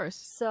 of course.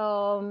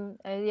 So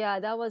yeah,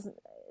 that was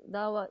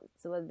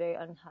very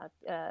unhappy,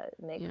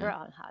 make her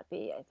Yeah.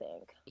 unhappy, I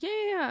think. Yeah,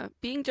 yeah, yeah.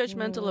 Being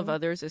judgmental of Mm-hmm.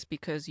 others is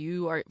because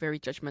you are very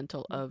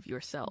judgmental of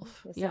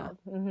yourself. Yeah, Yourself.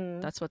 Mm-hmm.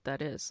 that's what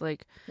that is.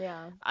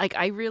 Yeah. Like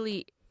I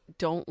really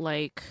don't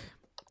like.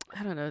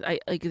 I don't know. I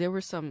like there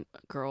were some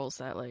girls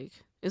that like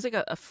it was like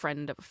a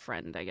friend of a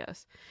friend, I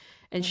guess,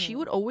 and she Mm-hmm.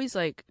 would always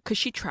like because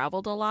she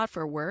traveled a lot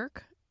for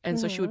work, and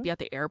so she would Mm-hmm. be at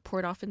the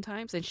airport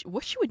oftentimes, and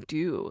what she would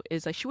do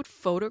is like she would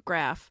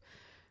photograph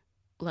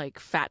like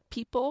fat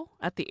people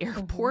at the Mm-hmm.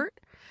 airport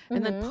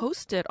and then Mm-hmm.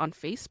 post it on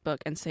Facebook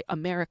and say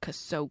America's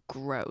so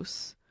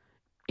gross,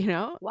 you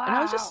know? And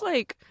I was just Wow.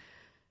 like,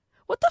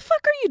 what the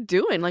fuck are you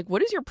doing? Like,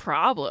 what is your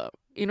problem?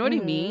 You know what I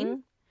mean? Mm-hmm.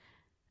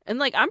 And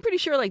like, I'm pretty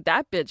sure like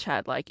that bitch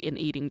had like an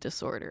eating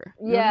disorder.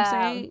 You know what I'm Yeah.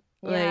 saying?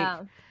 Like,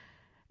 Yeah.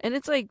 and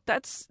it's like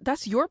that's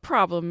your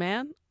problem,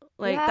 man.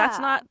 Like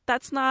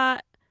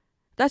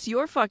that's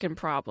your fucking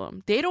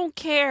problem. They don't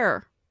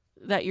care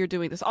that you're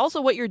doing this.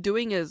 Also, what you're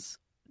doing is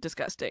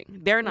disgusting.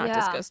 They're not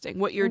disgusting.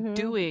 What you're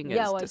doing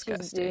is what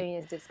disgusting. she's doing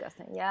is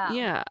disgusting. Yeah.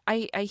 Yeah,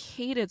 I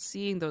hated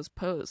seeing those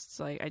posts.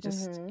 Like I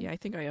just I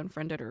think I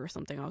unfriended her or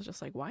something. I was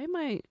just like, why am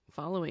I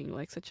following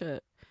like such a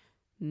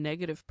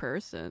negative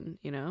person,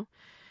 you know?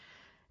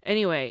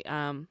 Anyway,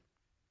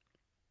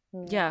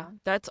 yeah,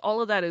 that's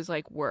all of that is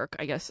like work,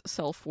 I guess,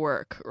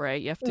 self-work,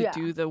 right? You have to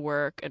do the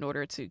work in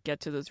order to get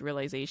to those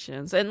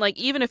realizations. And like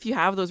even if you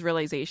have those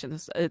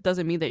realizations, it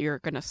doesn't mean that you're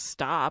going to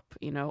stop,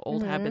 you know.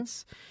 Old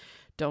habits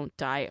don't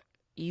die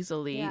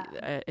easily.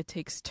 It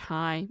takes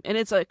time, and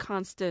it's a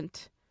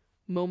constant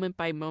moment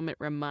by moment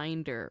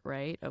reminder,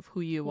 right, of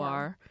who you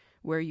are,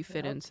 where you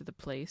fit into the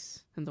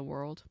place in the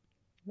world.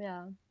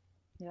 Yeah.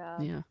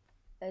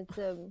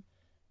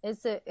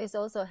 It's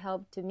also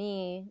helped to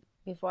me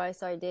before I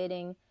started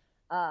dating.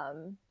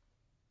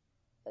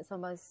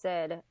 Someone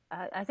said,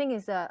 I think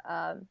it's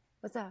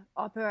what's that?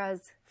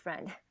 Opera's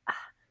friend,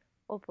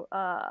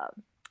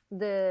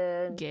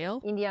 the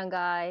Gail? Indian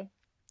guy.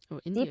 Oh,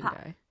 Indian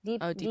guy.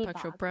 Deepak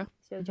Chopra.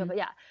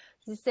 Yeah,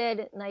 he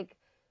said like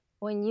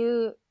when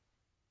you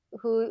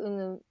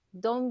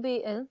don't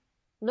be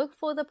look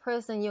for the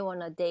person you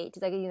want to date.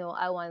 Like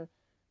I want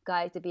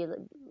guy to be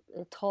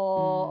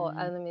tall or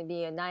I don't know,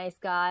 maybe a nice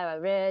guy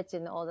or rich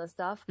and all that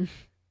stuff.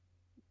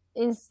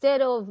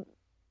 Instead of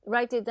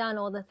write it down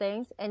all the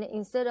things, and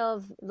instead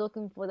of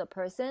looking for the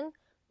person,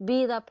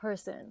 be that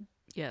person.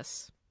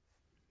 Yes.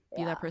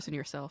 Be that person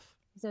yourself.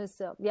 So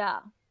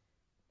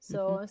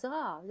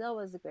that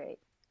was great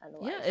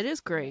advice. Yeah, it is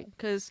great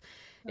because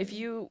if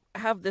you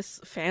have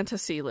this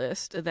fantasy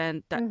list,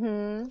 then that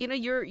you know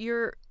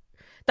you're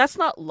that's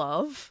not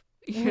love,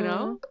 you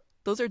know.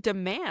 Those are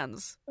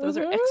demands. Those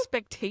are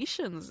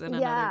expectations in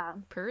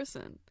another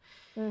person.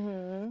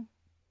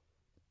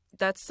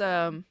 That's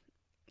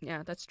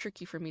yeah, that's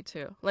tricky for me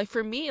too. Like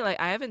for me, like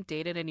I haven't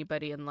dated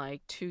anybody in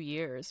like 2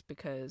 years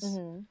because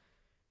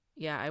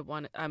I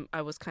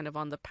was kind of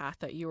on the path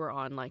that you were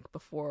on like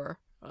before,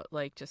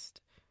 like just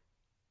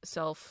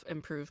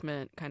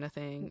self-improvement kind of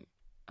thing,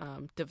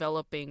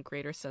 developing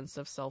greater sense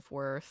of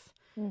self-worth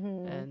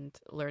and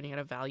learning how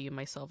to value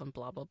myself and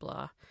blah blah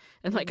blah.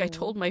 And like I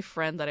told my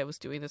friend that I was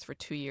doing this for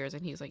 2 years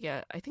and he's like,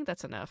 yeah, I think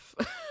that's enough.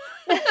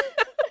 Like,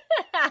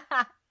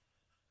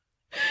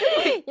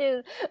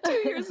 2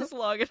 years is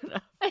long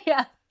enough.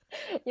 Yeah,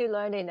 you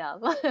learned enough.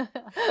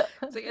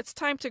 It's like, it's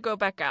time to go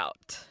back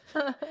out.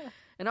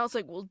 And I was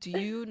like, well, do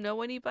you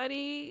know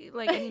anybody,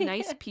 like any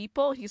nice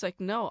people? He's like,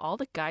 no, all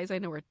the guys I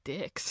know are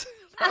dicks.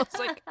 I was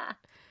like,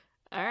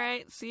 all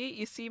right,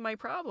 you see my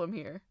problem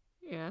here.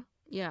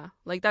 Yeah,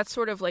 like that's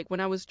sort of like when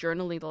I was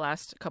journaling the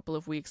last couple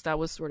of weeks, that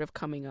was sort of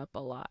coming up a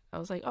lot. I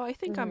was like, oh, I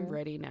think I'm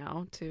ready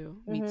now to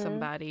meet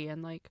somebody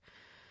and like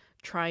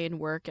try and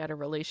work at a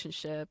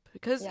relationship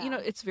because you know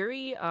it's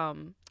very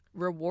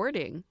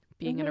rewarding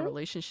being in a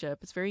relationship.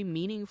 It's very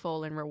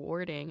meaningful and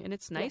rewarding, and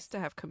it's nice to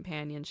have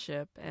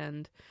companionship,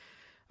 and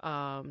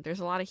there's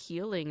a lot of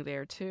healing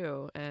there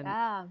too, and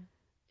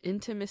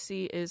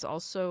intimacy is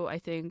also, I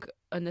think,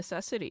 a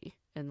necessity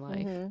in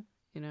life.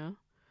 You know.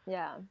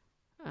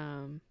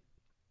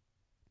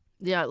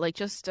 Yeah, like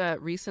just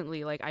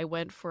recently, like I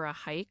went for a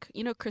hike.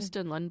 You know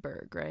Kristen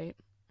Lundberg, right?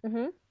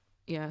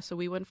 Yeah, so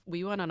we went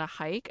on a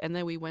hike, and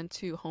then we went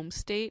to Home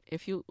State.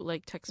 If you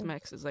like,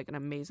 Tex-Mex is like an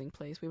amazing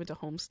place. We went to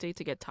Home State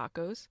to get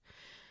tacos,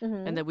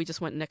 and then we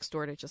just went next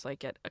door to just like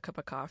get a cup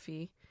of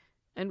coffee,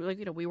 and like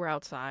we were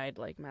outside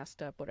like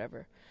masked up,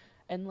 whatever,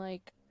 and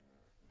like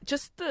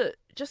just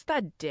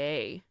that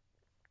day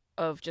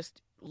of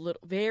just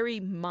little very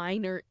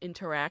minor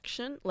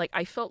interaction, like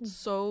I felt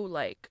so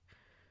like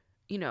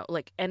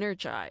like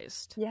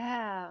energized.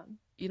 Yeah.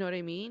 You know what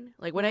I mean?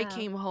 Like when I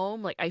came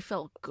home, like I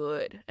felt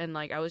good, and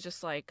like I was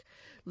just like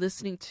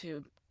listening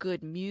to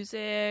good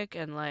music,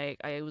 and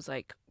like I was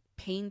like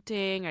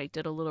painting, I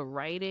did a little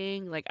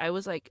writing, like I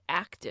was like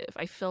active.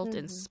 I felt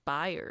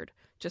inspired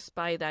just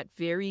by that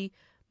very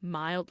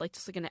mild, like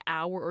just like an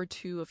hour or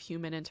two of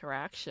human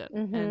interaction.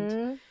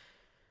 And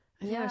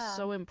I think that's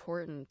so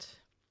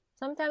important.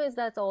 Sometimes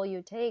that's all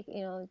you take,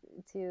 to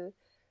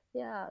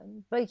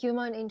but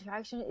human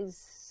interaction is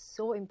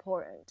so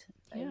important.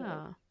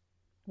 Yeah.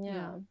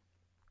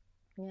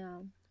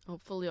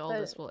 Hopefully all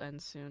this will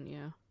end soon.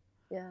 Yeah.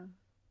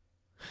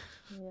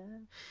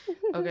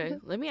 Okay,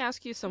 let me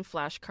ask you some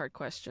flashcard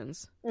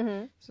questions.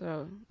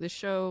 So the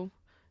show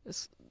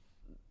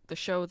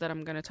that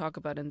I'm going to talk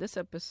about in this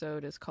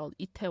episode is called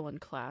Itaewon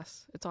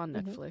Class. It's on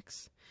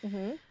Netflix.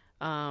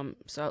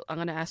 So I'm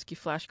going to ask you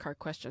flashcard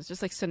questions,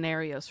 just like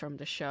scenarios from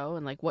the show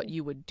and like what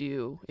you would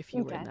do if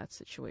you were in that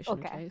situation.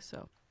 Okay.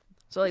 So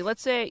like,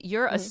 let's say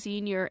you're a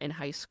senior in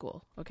high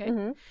school,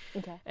 okay?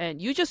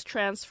 And you just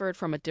transferred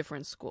from a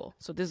different school.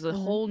 So this is a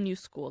whole new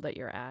school that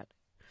you're at.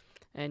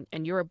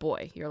 And you're a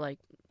boy. You're like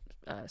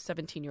a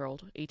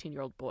 17-year-old,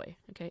 18-year-old boy,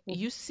 okay?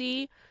 You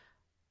see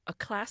a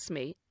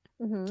classmate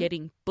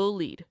getting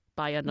bullied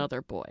by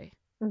another boy,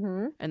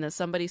 And then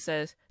somebody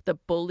says, the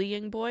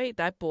bullying boy,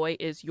 that boy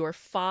is your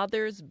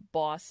father's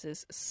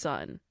boss's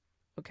son.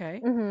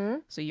 Okay?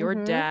 So your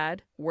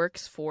dad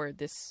works for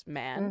this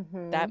man.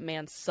 That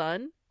man's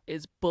son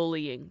is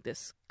bullying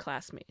this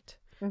classmate.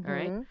 All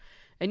right?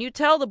 And you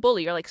tell the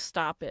bully, you're like,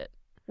 stop it.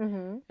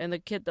 And the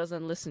kid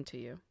doesn't listen to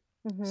you.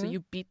 So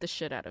you beat the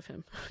shit out of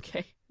him.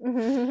 Okay?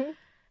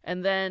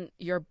 And then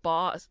your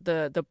boss,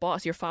 the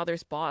boss, your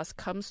father's boss,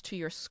 comes to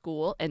your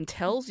school and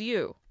tells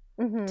you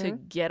to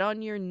get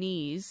on your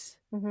knees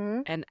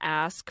and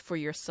ask for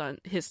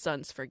his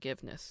son's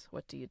forgiveness.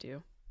 What do you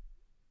do?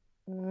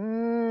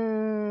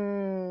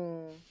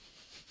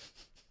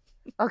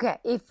 Okay,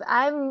 if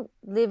I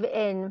live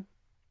in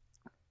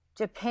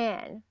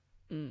Japan,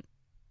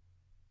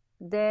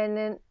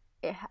 then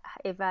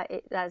if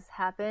that's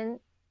happened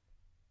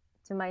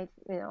to my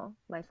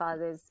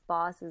father's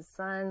boss's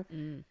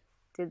son,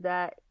 did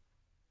that,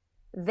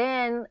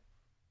 then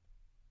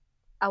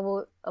I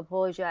will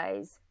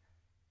apologize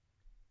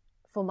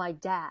for my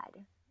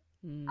dad.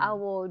 I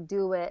will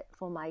do it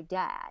for my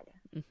dad.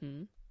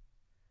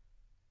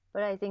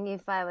 But I think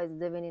if I was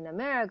living in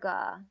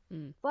America,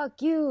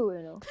 fuck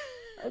you,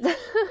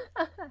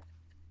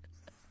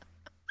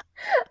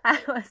 I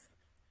was,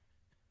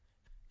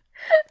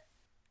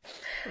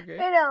 Okay.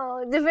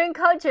 Different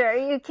culture.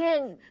 You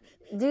can't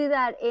do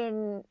that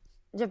in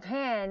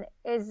Japan.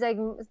 It's like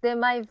then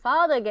my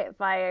father get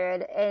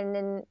fired, and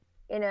then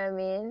you know what I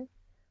mean.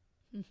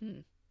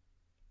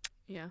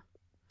 Yeah.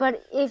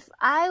 But if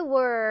I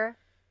were,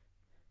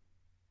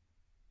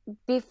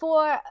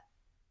 before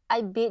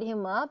I beat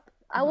him up,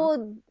 I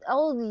will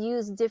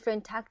use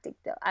different tactic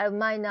though. I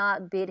might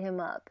not beat him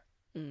up.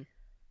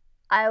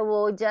 I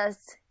will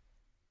just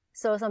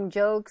throw some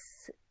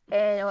jokes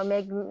or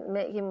make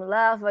him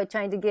laugh or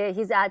trying to get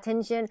his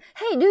attention.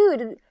 Hey,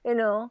 dude,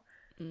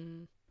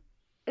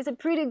 it's a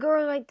pretty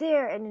girl right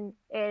there, and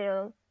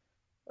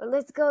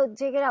let's go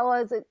check it out.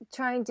 I was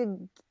trying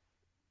to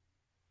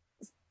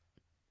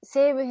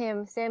save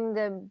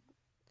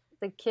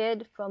the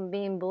kid from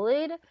being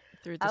bullied.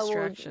 Through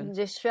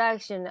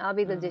distraction. I'll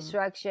be the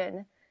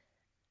distraction,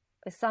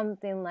 or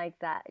something like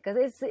that. Because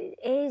it's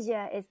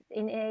Asia. It's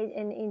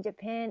in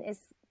Japan.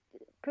 It's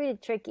pretty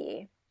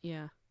tricky.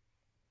 Yeah.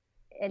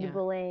 And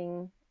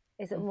bullying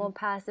is more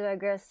passive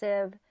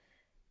aggressive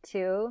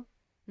too.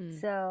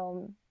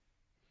 So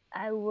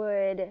I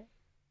would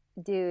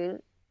use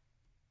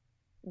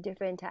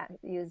different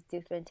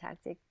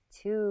tactic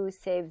to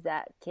save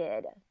that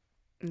kid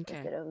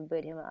instead of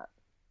beat him up.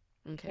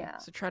 Okay. Yeah.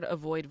 So try to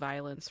avoid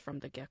violence from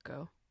the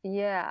get-go.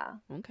 Yeah.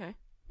 Okay.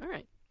 All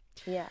right.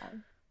 Yeah.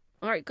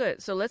 All right,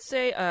 good. So let's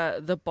say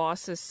the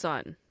boss's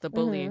son, the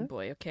bullying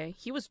boy, okay?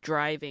 He was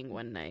driving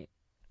one night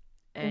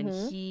and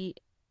he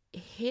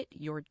hit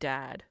your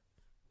dad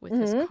with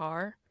his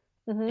car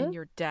and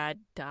your dad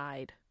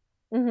died.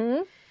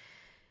 The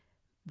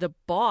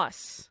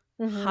boss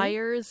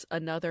hires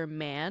another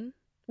man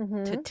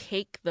to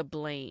take the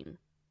blame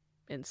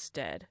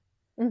instead.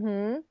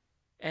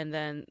 And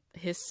then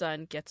his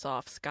son gets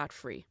off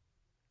scot-free.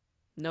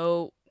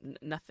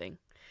 Nothing.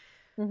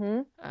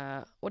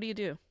 What do you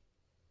do?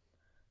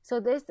 So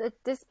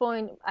at this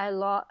point, I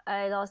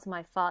lost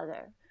my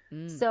father.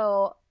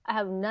 So I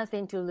have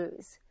nothing to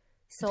lose.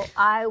 So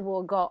I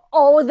will go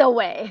all the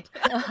way.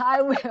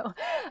 I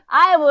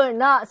will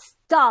not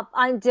stop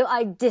until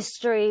I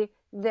destroy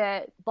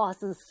the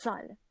boss's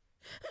son.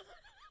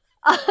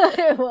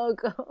 I will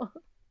go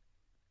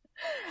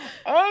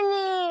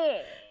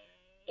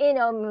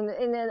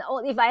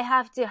if I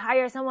have to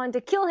hire someone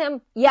to kill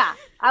him, yeah,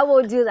 I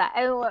will do that.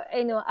 I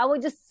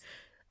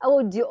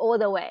will do all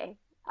the way.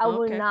 I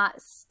will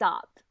not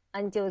stop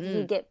until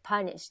he get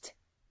punished.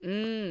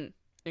 Okay.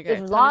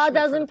 If law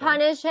doesn't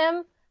punish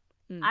him,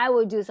 I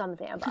will do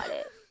something about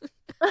it.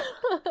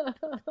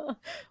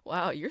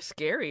 Wow, you're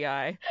scary,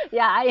 Ai.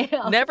 Yeah, I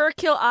am. Never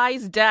kill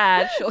Ai's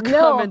dad. She'll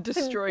come and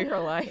destroy her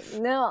life.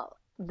 No,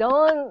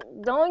 don't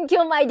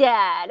kill my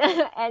dad,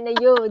 and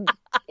you'll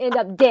end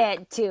up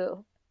dead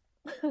too.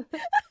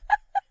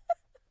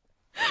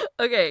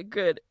 Okay,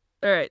 good.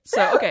 All right.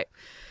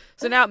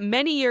 So now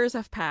many years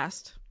have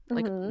passed.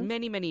 Like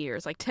many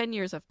years, like 10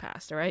 years have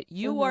passed, all right?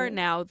 You are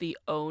now the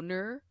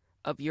owner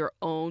of your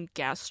own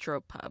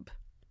gastropub.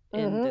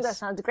 That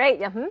sounds great.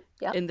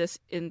 Yeah. In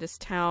this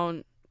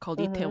town called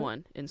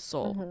Itaewon in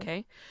Seoul,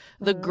 okay?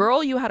 The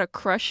girl you had a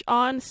crush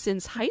on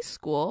since high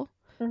school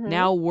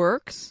now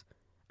works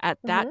at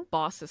that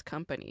boss's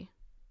company,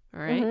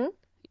 all right?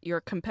 You're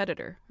a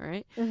competitor, all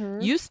right?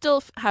 You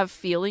still have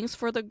feelings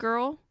for the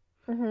girl,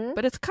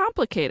 but it's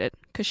complicated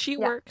because she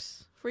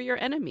works for your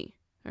enemy,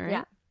 all right?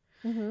 Yeah.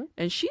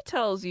 And she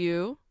tells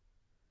you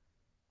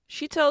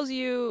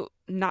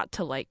not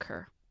to like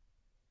her.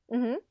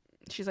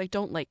 She's like,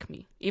 don't like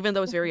me, even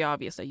though it's very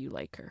obvious that you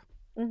like her.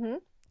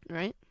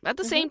 Right? At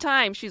the same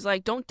time, she's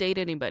like, don't date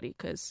anybody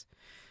because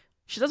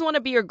she doesn't want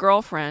to be your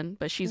girlfriend,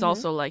 but she's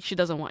also like, she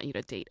doesn't want you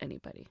to date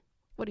anybody.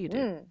 What do you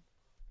do?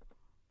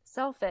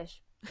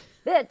 Selfish.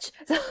 Bitch.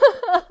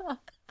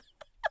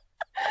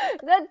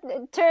 that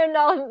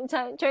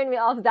turned me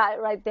off that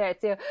right there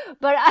too.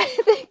 But I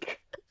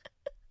think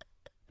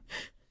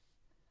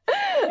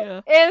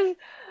Yeah.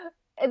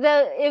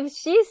 if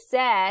she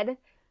said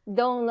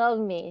don't love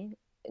me,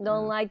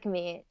 don't like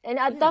me, and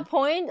at that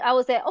point I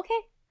would say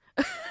okay.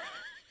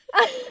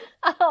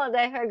 I'll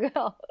let her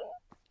go.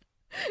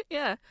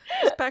 Yeah.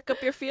 Just pack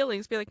up your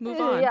feelings. Be like, move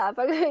on. Yeah,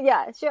 but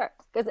yeah, sure.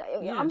 Because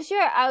Yeah. I'm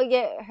sure I'll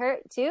get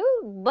hurt too,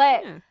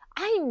 but Yeah.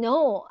 I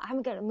know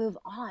I'm gonna move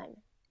on.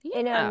 Yeah.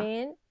 You know what I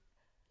mean?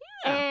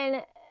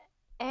 Yeah.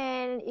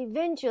 And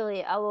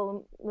eventually I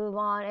will move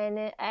on.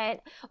 And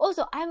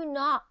also I'm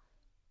not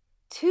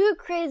too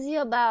crazy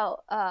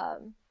about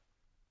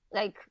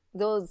like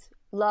those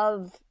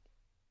love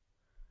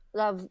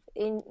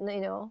in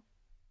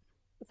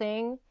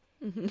thing.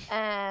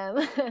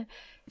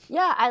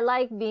 Yeah, I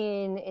like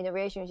being in a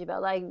relationship. I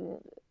like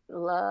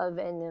love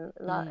and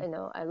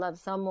I love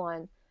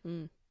someone,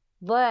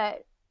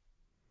 but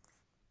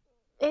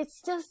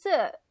it's just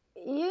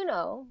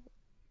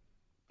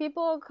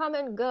people come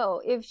and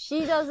go. If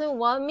she doesn't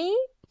want me,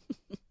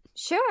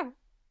 sure,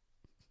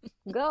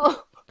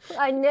 go.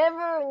 I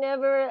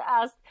never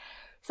asked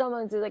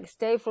someone to like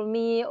stay for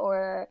me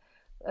or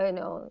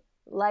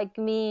like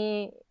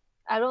me.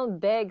 I don't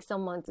beg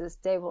someone to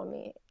stay for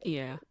me.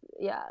 Yeah.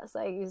 Yeah, it's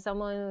like if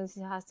someone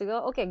has to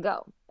go, okay,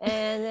 go.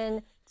 And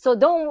then so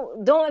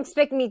don't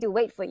expect me to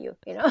wait for you,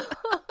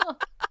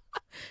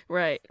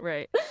 Right.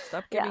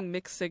 Stop giving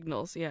mixed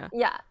signals. Yeah.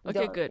 Yeah.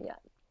 Okay, good.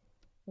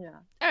 Yeah.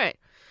 All right.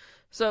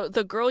 So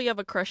the girl you have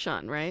a crush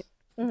on, right?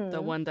 Mm-hmm.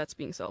 The one that's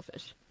being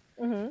selfish.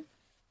 Mm-hmm.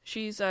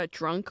 She's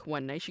drunk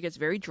one night. She gets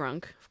very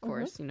drunk, of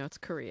course. You know, it's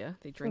Korea.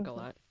 They drink a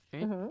lot,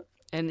 right? Mm-hmm.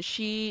 And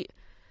she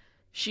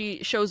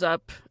shows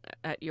up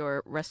at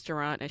your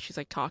restaurant and she's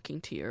like talking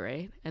to you,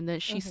 right? And then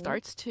she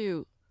starts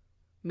to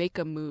make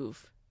a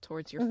move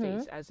towards your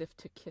face as if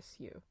to kiss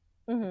you.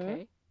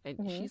 Okay?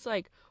 And she's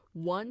like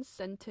 1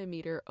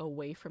 centimeter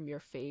away from your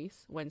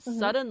face when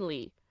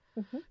suddenly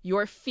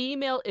your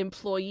female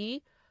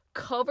employee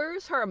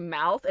covers her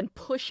mouth and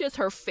pushes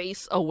her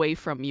face away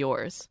from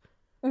yours.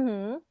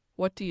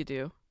 What do you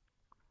do?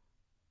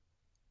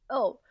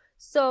 Oh,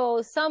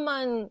 so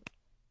someone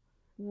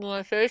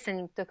my face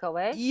and took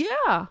away?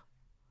 Yeah.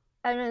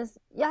 And then,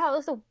 I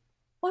was like,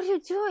 what are you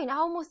doing?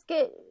 I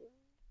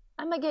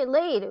might get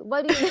laid.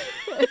 What are you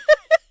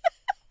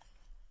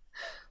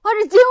What are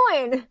you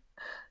doing?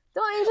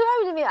 Don't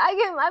interrupt me.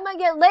 I might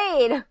get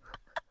laid.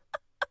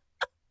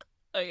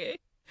 Okay.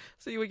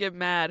 So you would get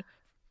mad.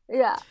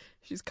 Yeah.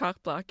 She's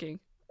cock blocking.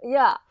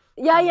 Yeah.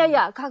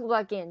 Cock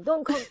blocking.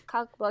 Don't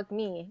cock block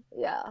me.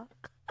 Yeah.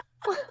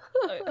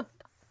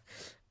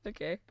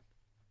 Okay.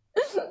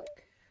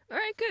 All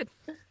right, good.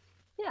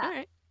 Yeah. All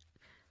right.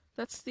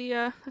 That's the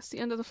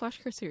end of the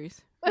flashcard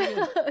series.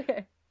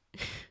 Okay.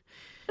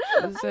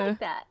 I like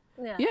that.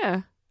 Yeah.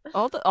 Yeah.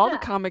 All the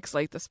comics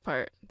like this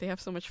part. They have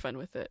so much fun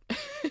with it.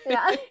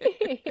 Yeah.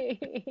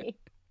 It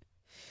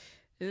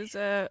was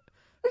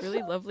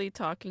really lovely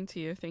talking to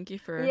you. Thank you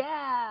for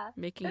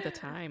making the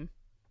time.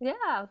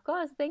 Yeah, of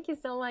course. Thank you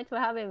so much for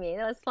having me.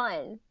 That was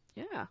fun.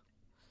 Yeah.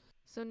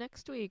 So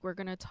next week we're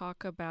going to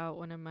talk about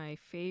one of my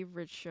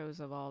favorite shows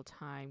of all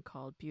time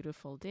called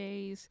Beautiful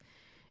Days.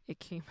 It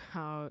came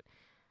out,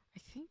 I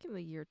think, in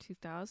the year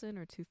 2000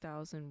 or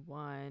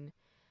 2001,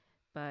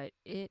 but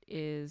it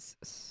is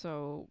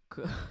so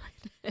good.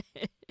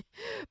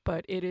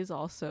 But it is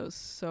also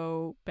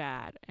so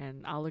bad,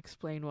 and I'll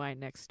explain why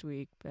next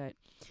week. But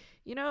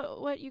you know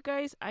what, you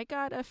guys? I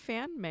got a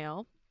fan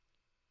mail,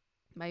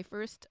 my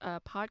first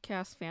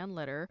podcast fan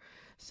letter,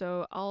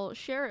 so I'll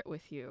share it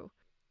with you.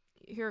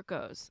 Here it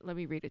goes. Let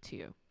me read it to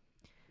you.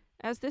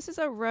 As this is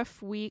a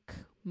rough week,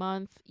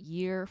 month,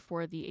 year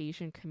for the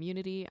Asian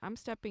community, I'm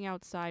stepping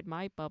outside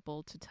my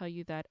bubble to tell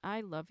you that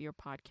I love your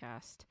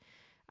podcast.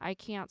 I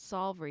can't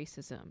solve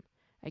racism.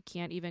 I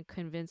can't even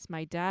convince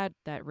my dad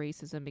that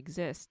racism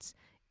exists,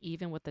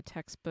 even with the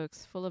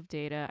textbooks full of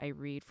data I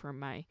read for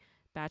my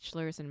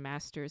bachelor's and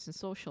master's in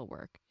social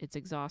work. It's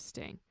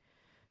exhausting.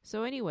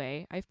 So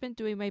anyway, I've been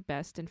doing my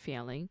best and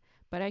failing,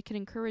 but I can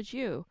encourage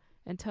you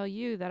and tell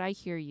you that I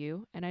hear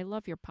you and I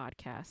love your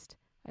podcast.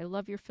 I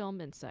love your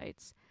film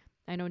insights.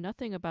 I know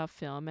nothing about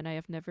film and I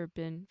have never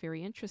been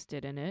very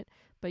interested in it,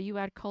 but you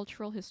add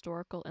cultural,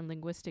 historical, and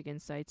linguistic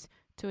insights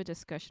to a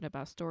discussion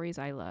about stories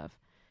I love.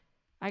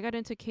 I got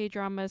into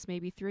K-dramas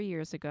maybe 3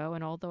 years ago,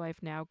 and although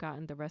I've now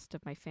gotten the rest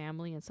of my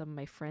family and some of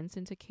my friends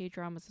into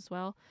K-dramas as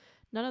well,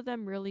 none of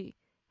them really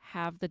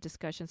have the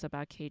discussions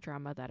about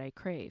K-drama that I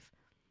crave,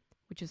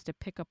 which is to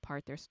pick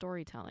apart their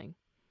storytelling.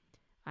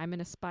 I'm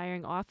an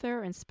aspiring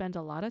author and spend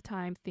a lot of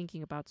time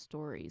thinking about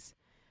stories.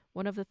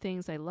 One of the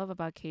things I love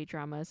about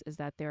K-dramas is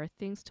that there are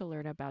things to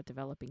learn about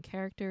developing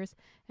characters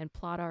and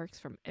plot arcs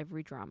from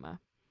every drama.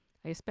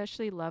 I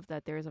especially love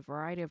that there is a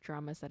variety of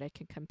dramas that I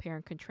can compare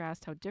and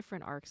contrast how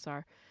different arcs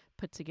are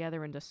put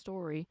together in the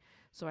story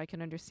so I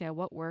can understand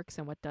what works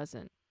and what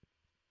doesn't.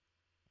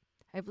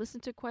 I've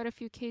listened to quite a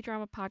few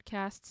K-drama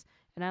podcasts,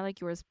 and I like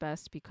yours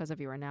best because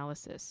of your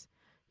analysis.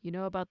 You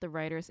know about the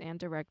writers and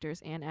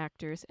directors and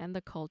actors and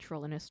the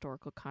cultural and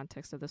historical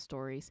context of the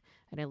stories,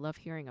 and I love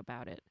hearing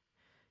about it.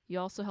 You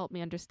also help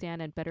me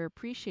understand and better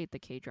appreciate the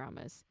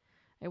K-dramas.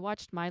 I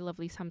watched My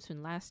Lovely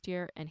Samsun last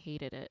year and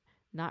hated it,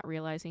 not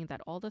realizing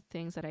that all the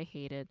things that I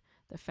hated,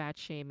 the fat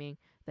shaming,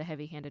 the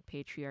heavy-handed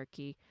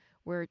patriarchy,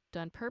 were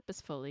done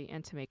purposefully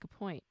and to make a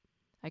point.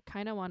 I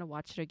kind of want to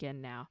watch it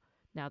again now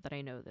that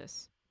I know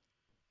this.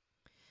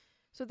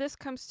 So this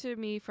comes to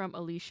me from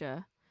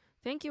Alicia.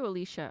 Thank you,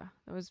 Alicia.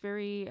 That was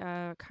very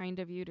kind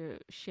of you to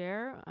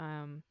share.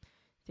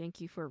 Thank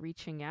you for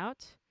reaching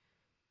out.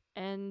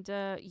 And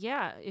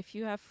yeah, if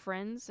you have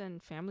friends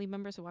and family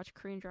members who watch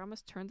Korean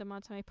dramas, turn them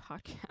onto my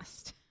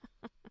podcast.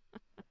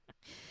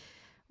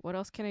 What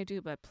else can I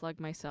do but plug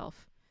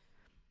myself?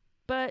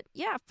 But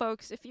yeah,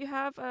 folks, if you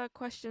have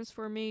questions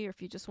for me or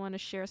if you just want to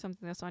share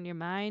something that's on your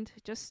mind,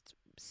 just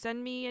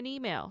send me an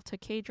email to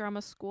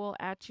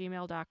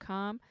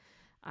kdramaschool@gmail.com.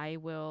 I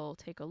will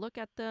take a look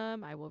at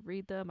them. I will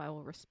read them. I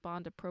will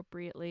respond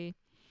appropriately.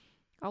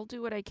 I'll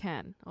do what I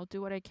can. I'll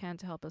do what I can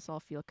to help us all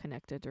feel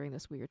connected during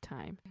this weird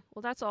time.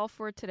 Well, that's all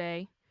for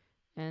today.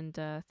 And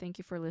thank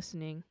you for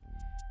listening.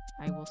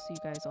 I will see you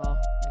guys all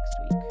next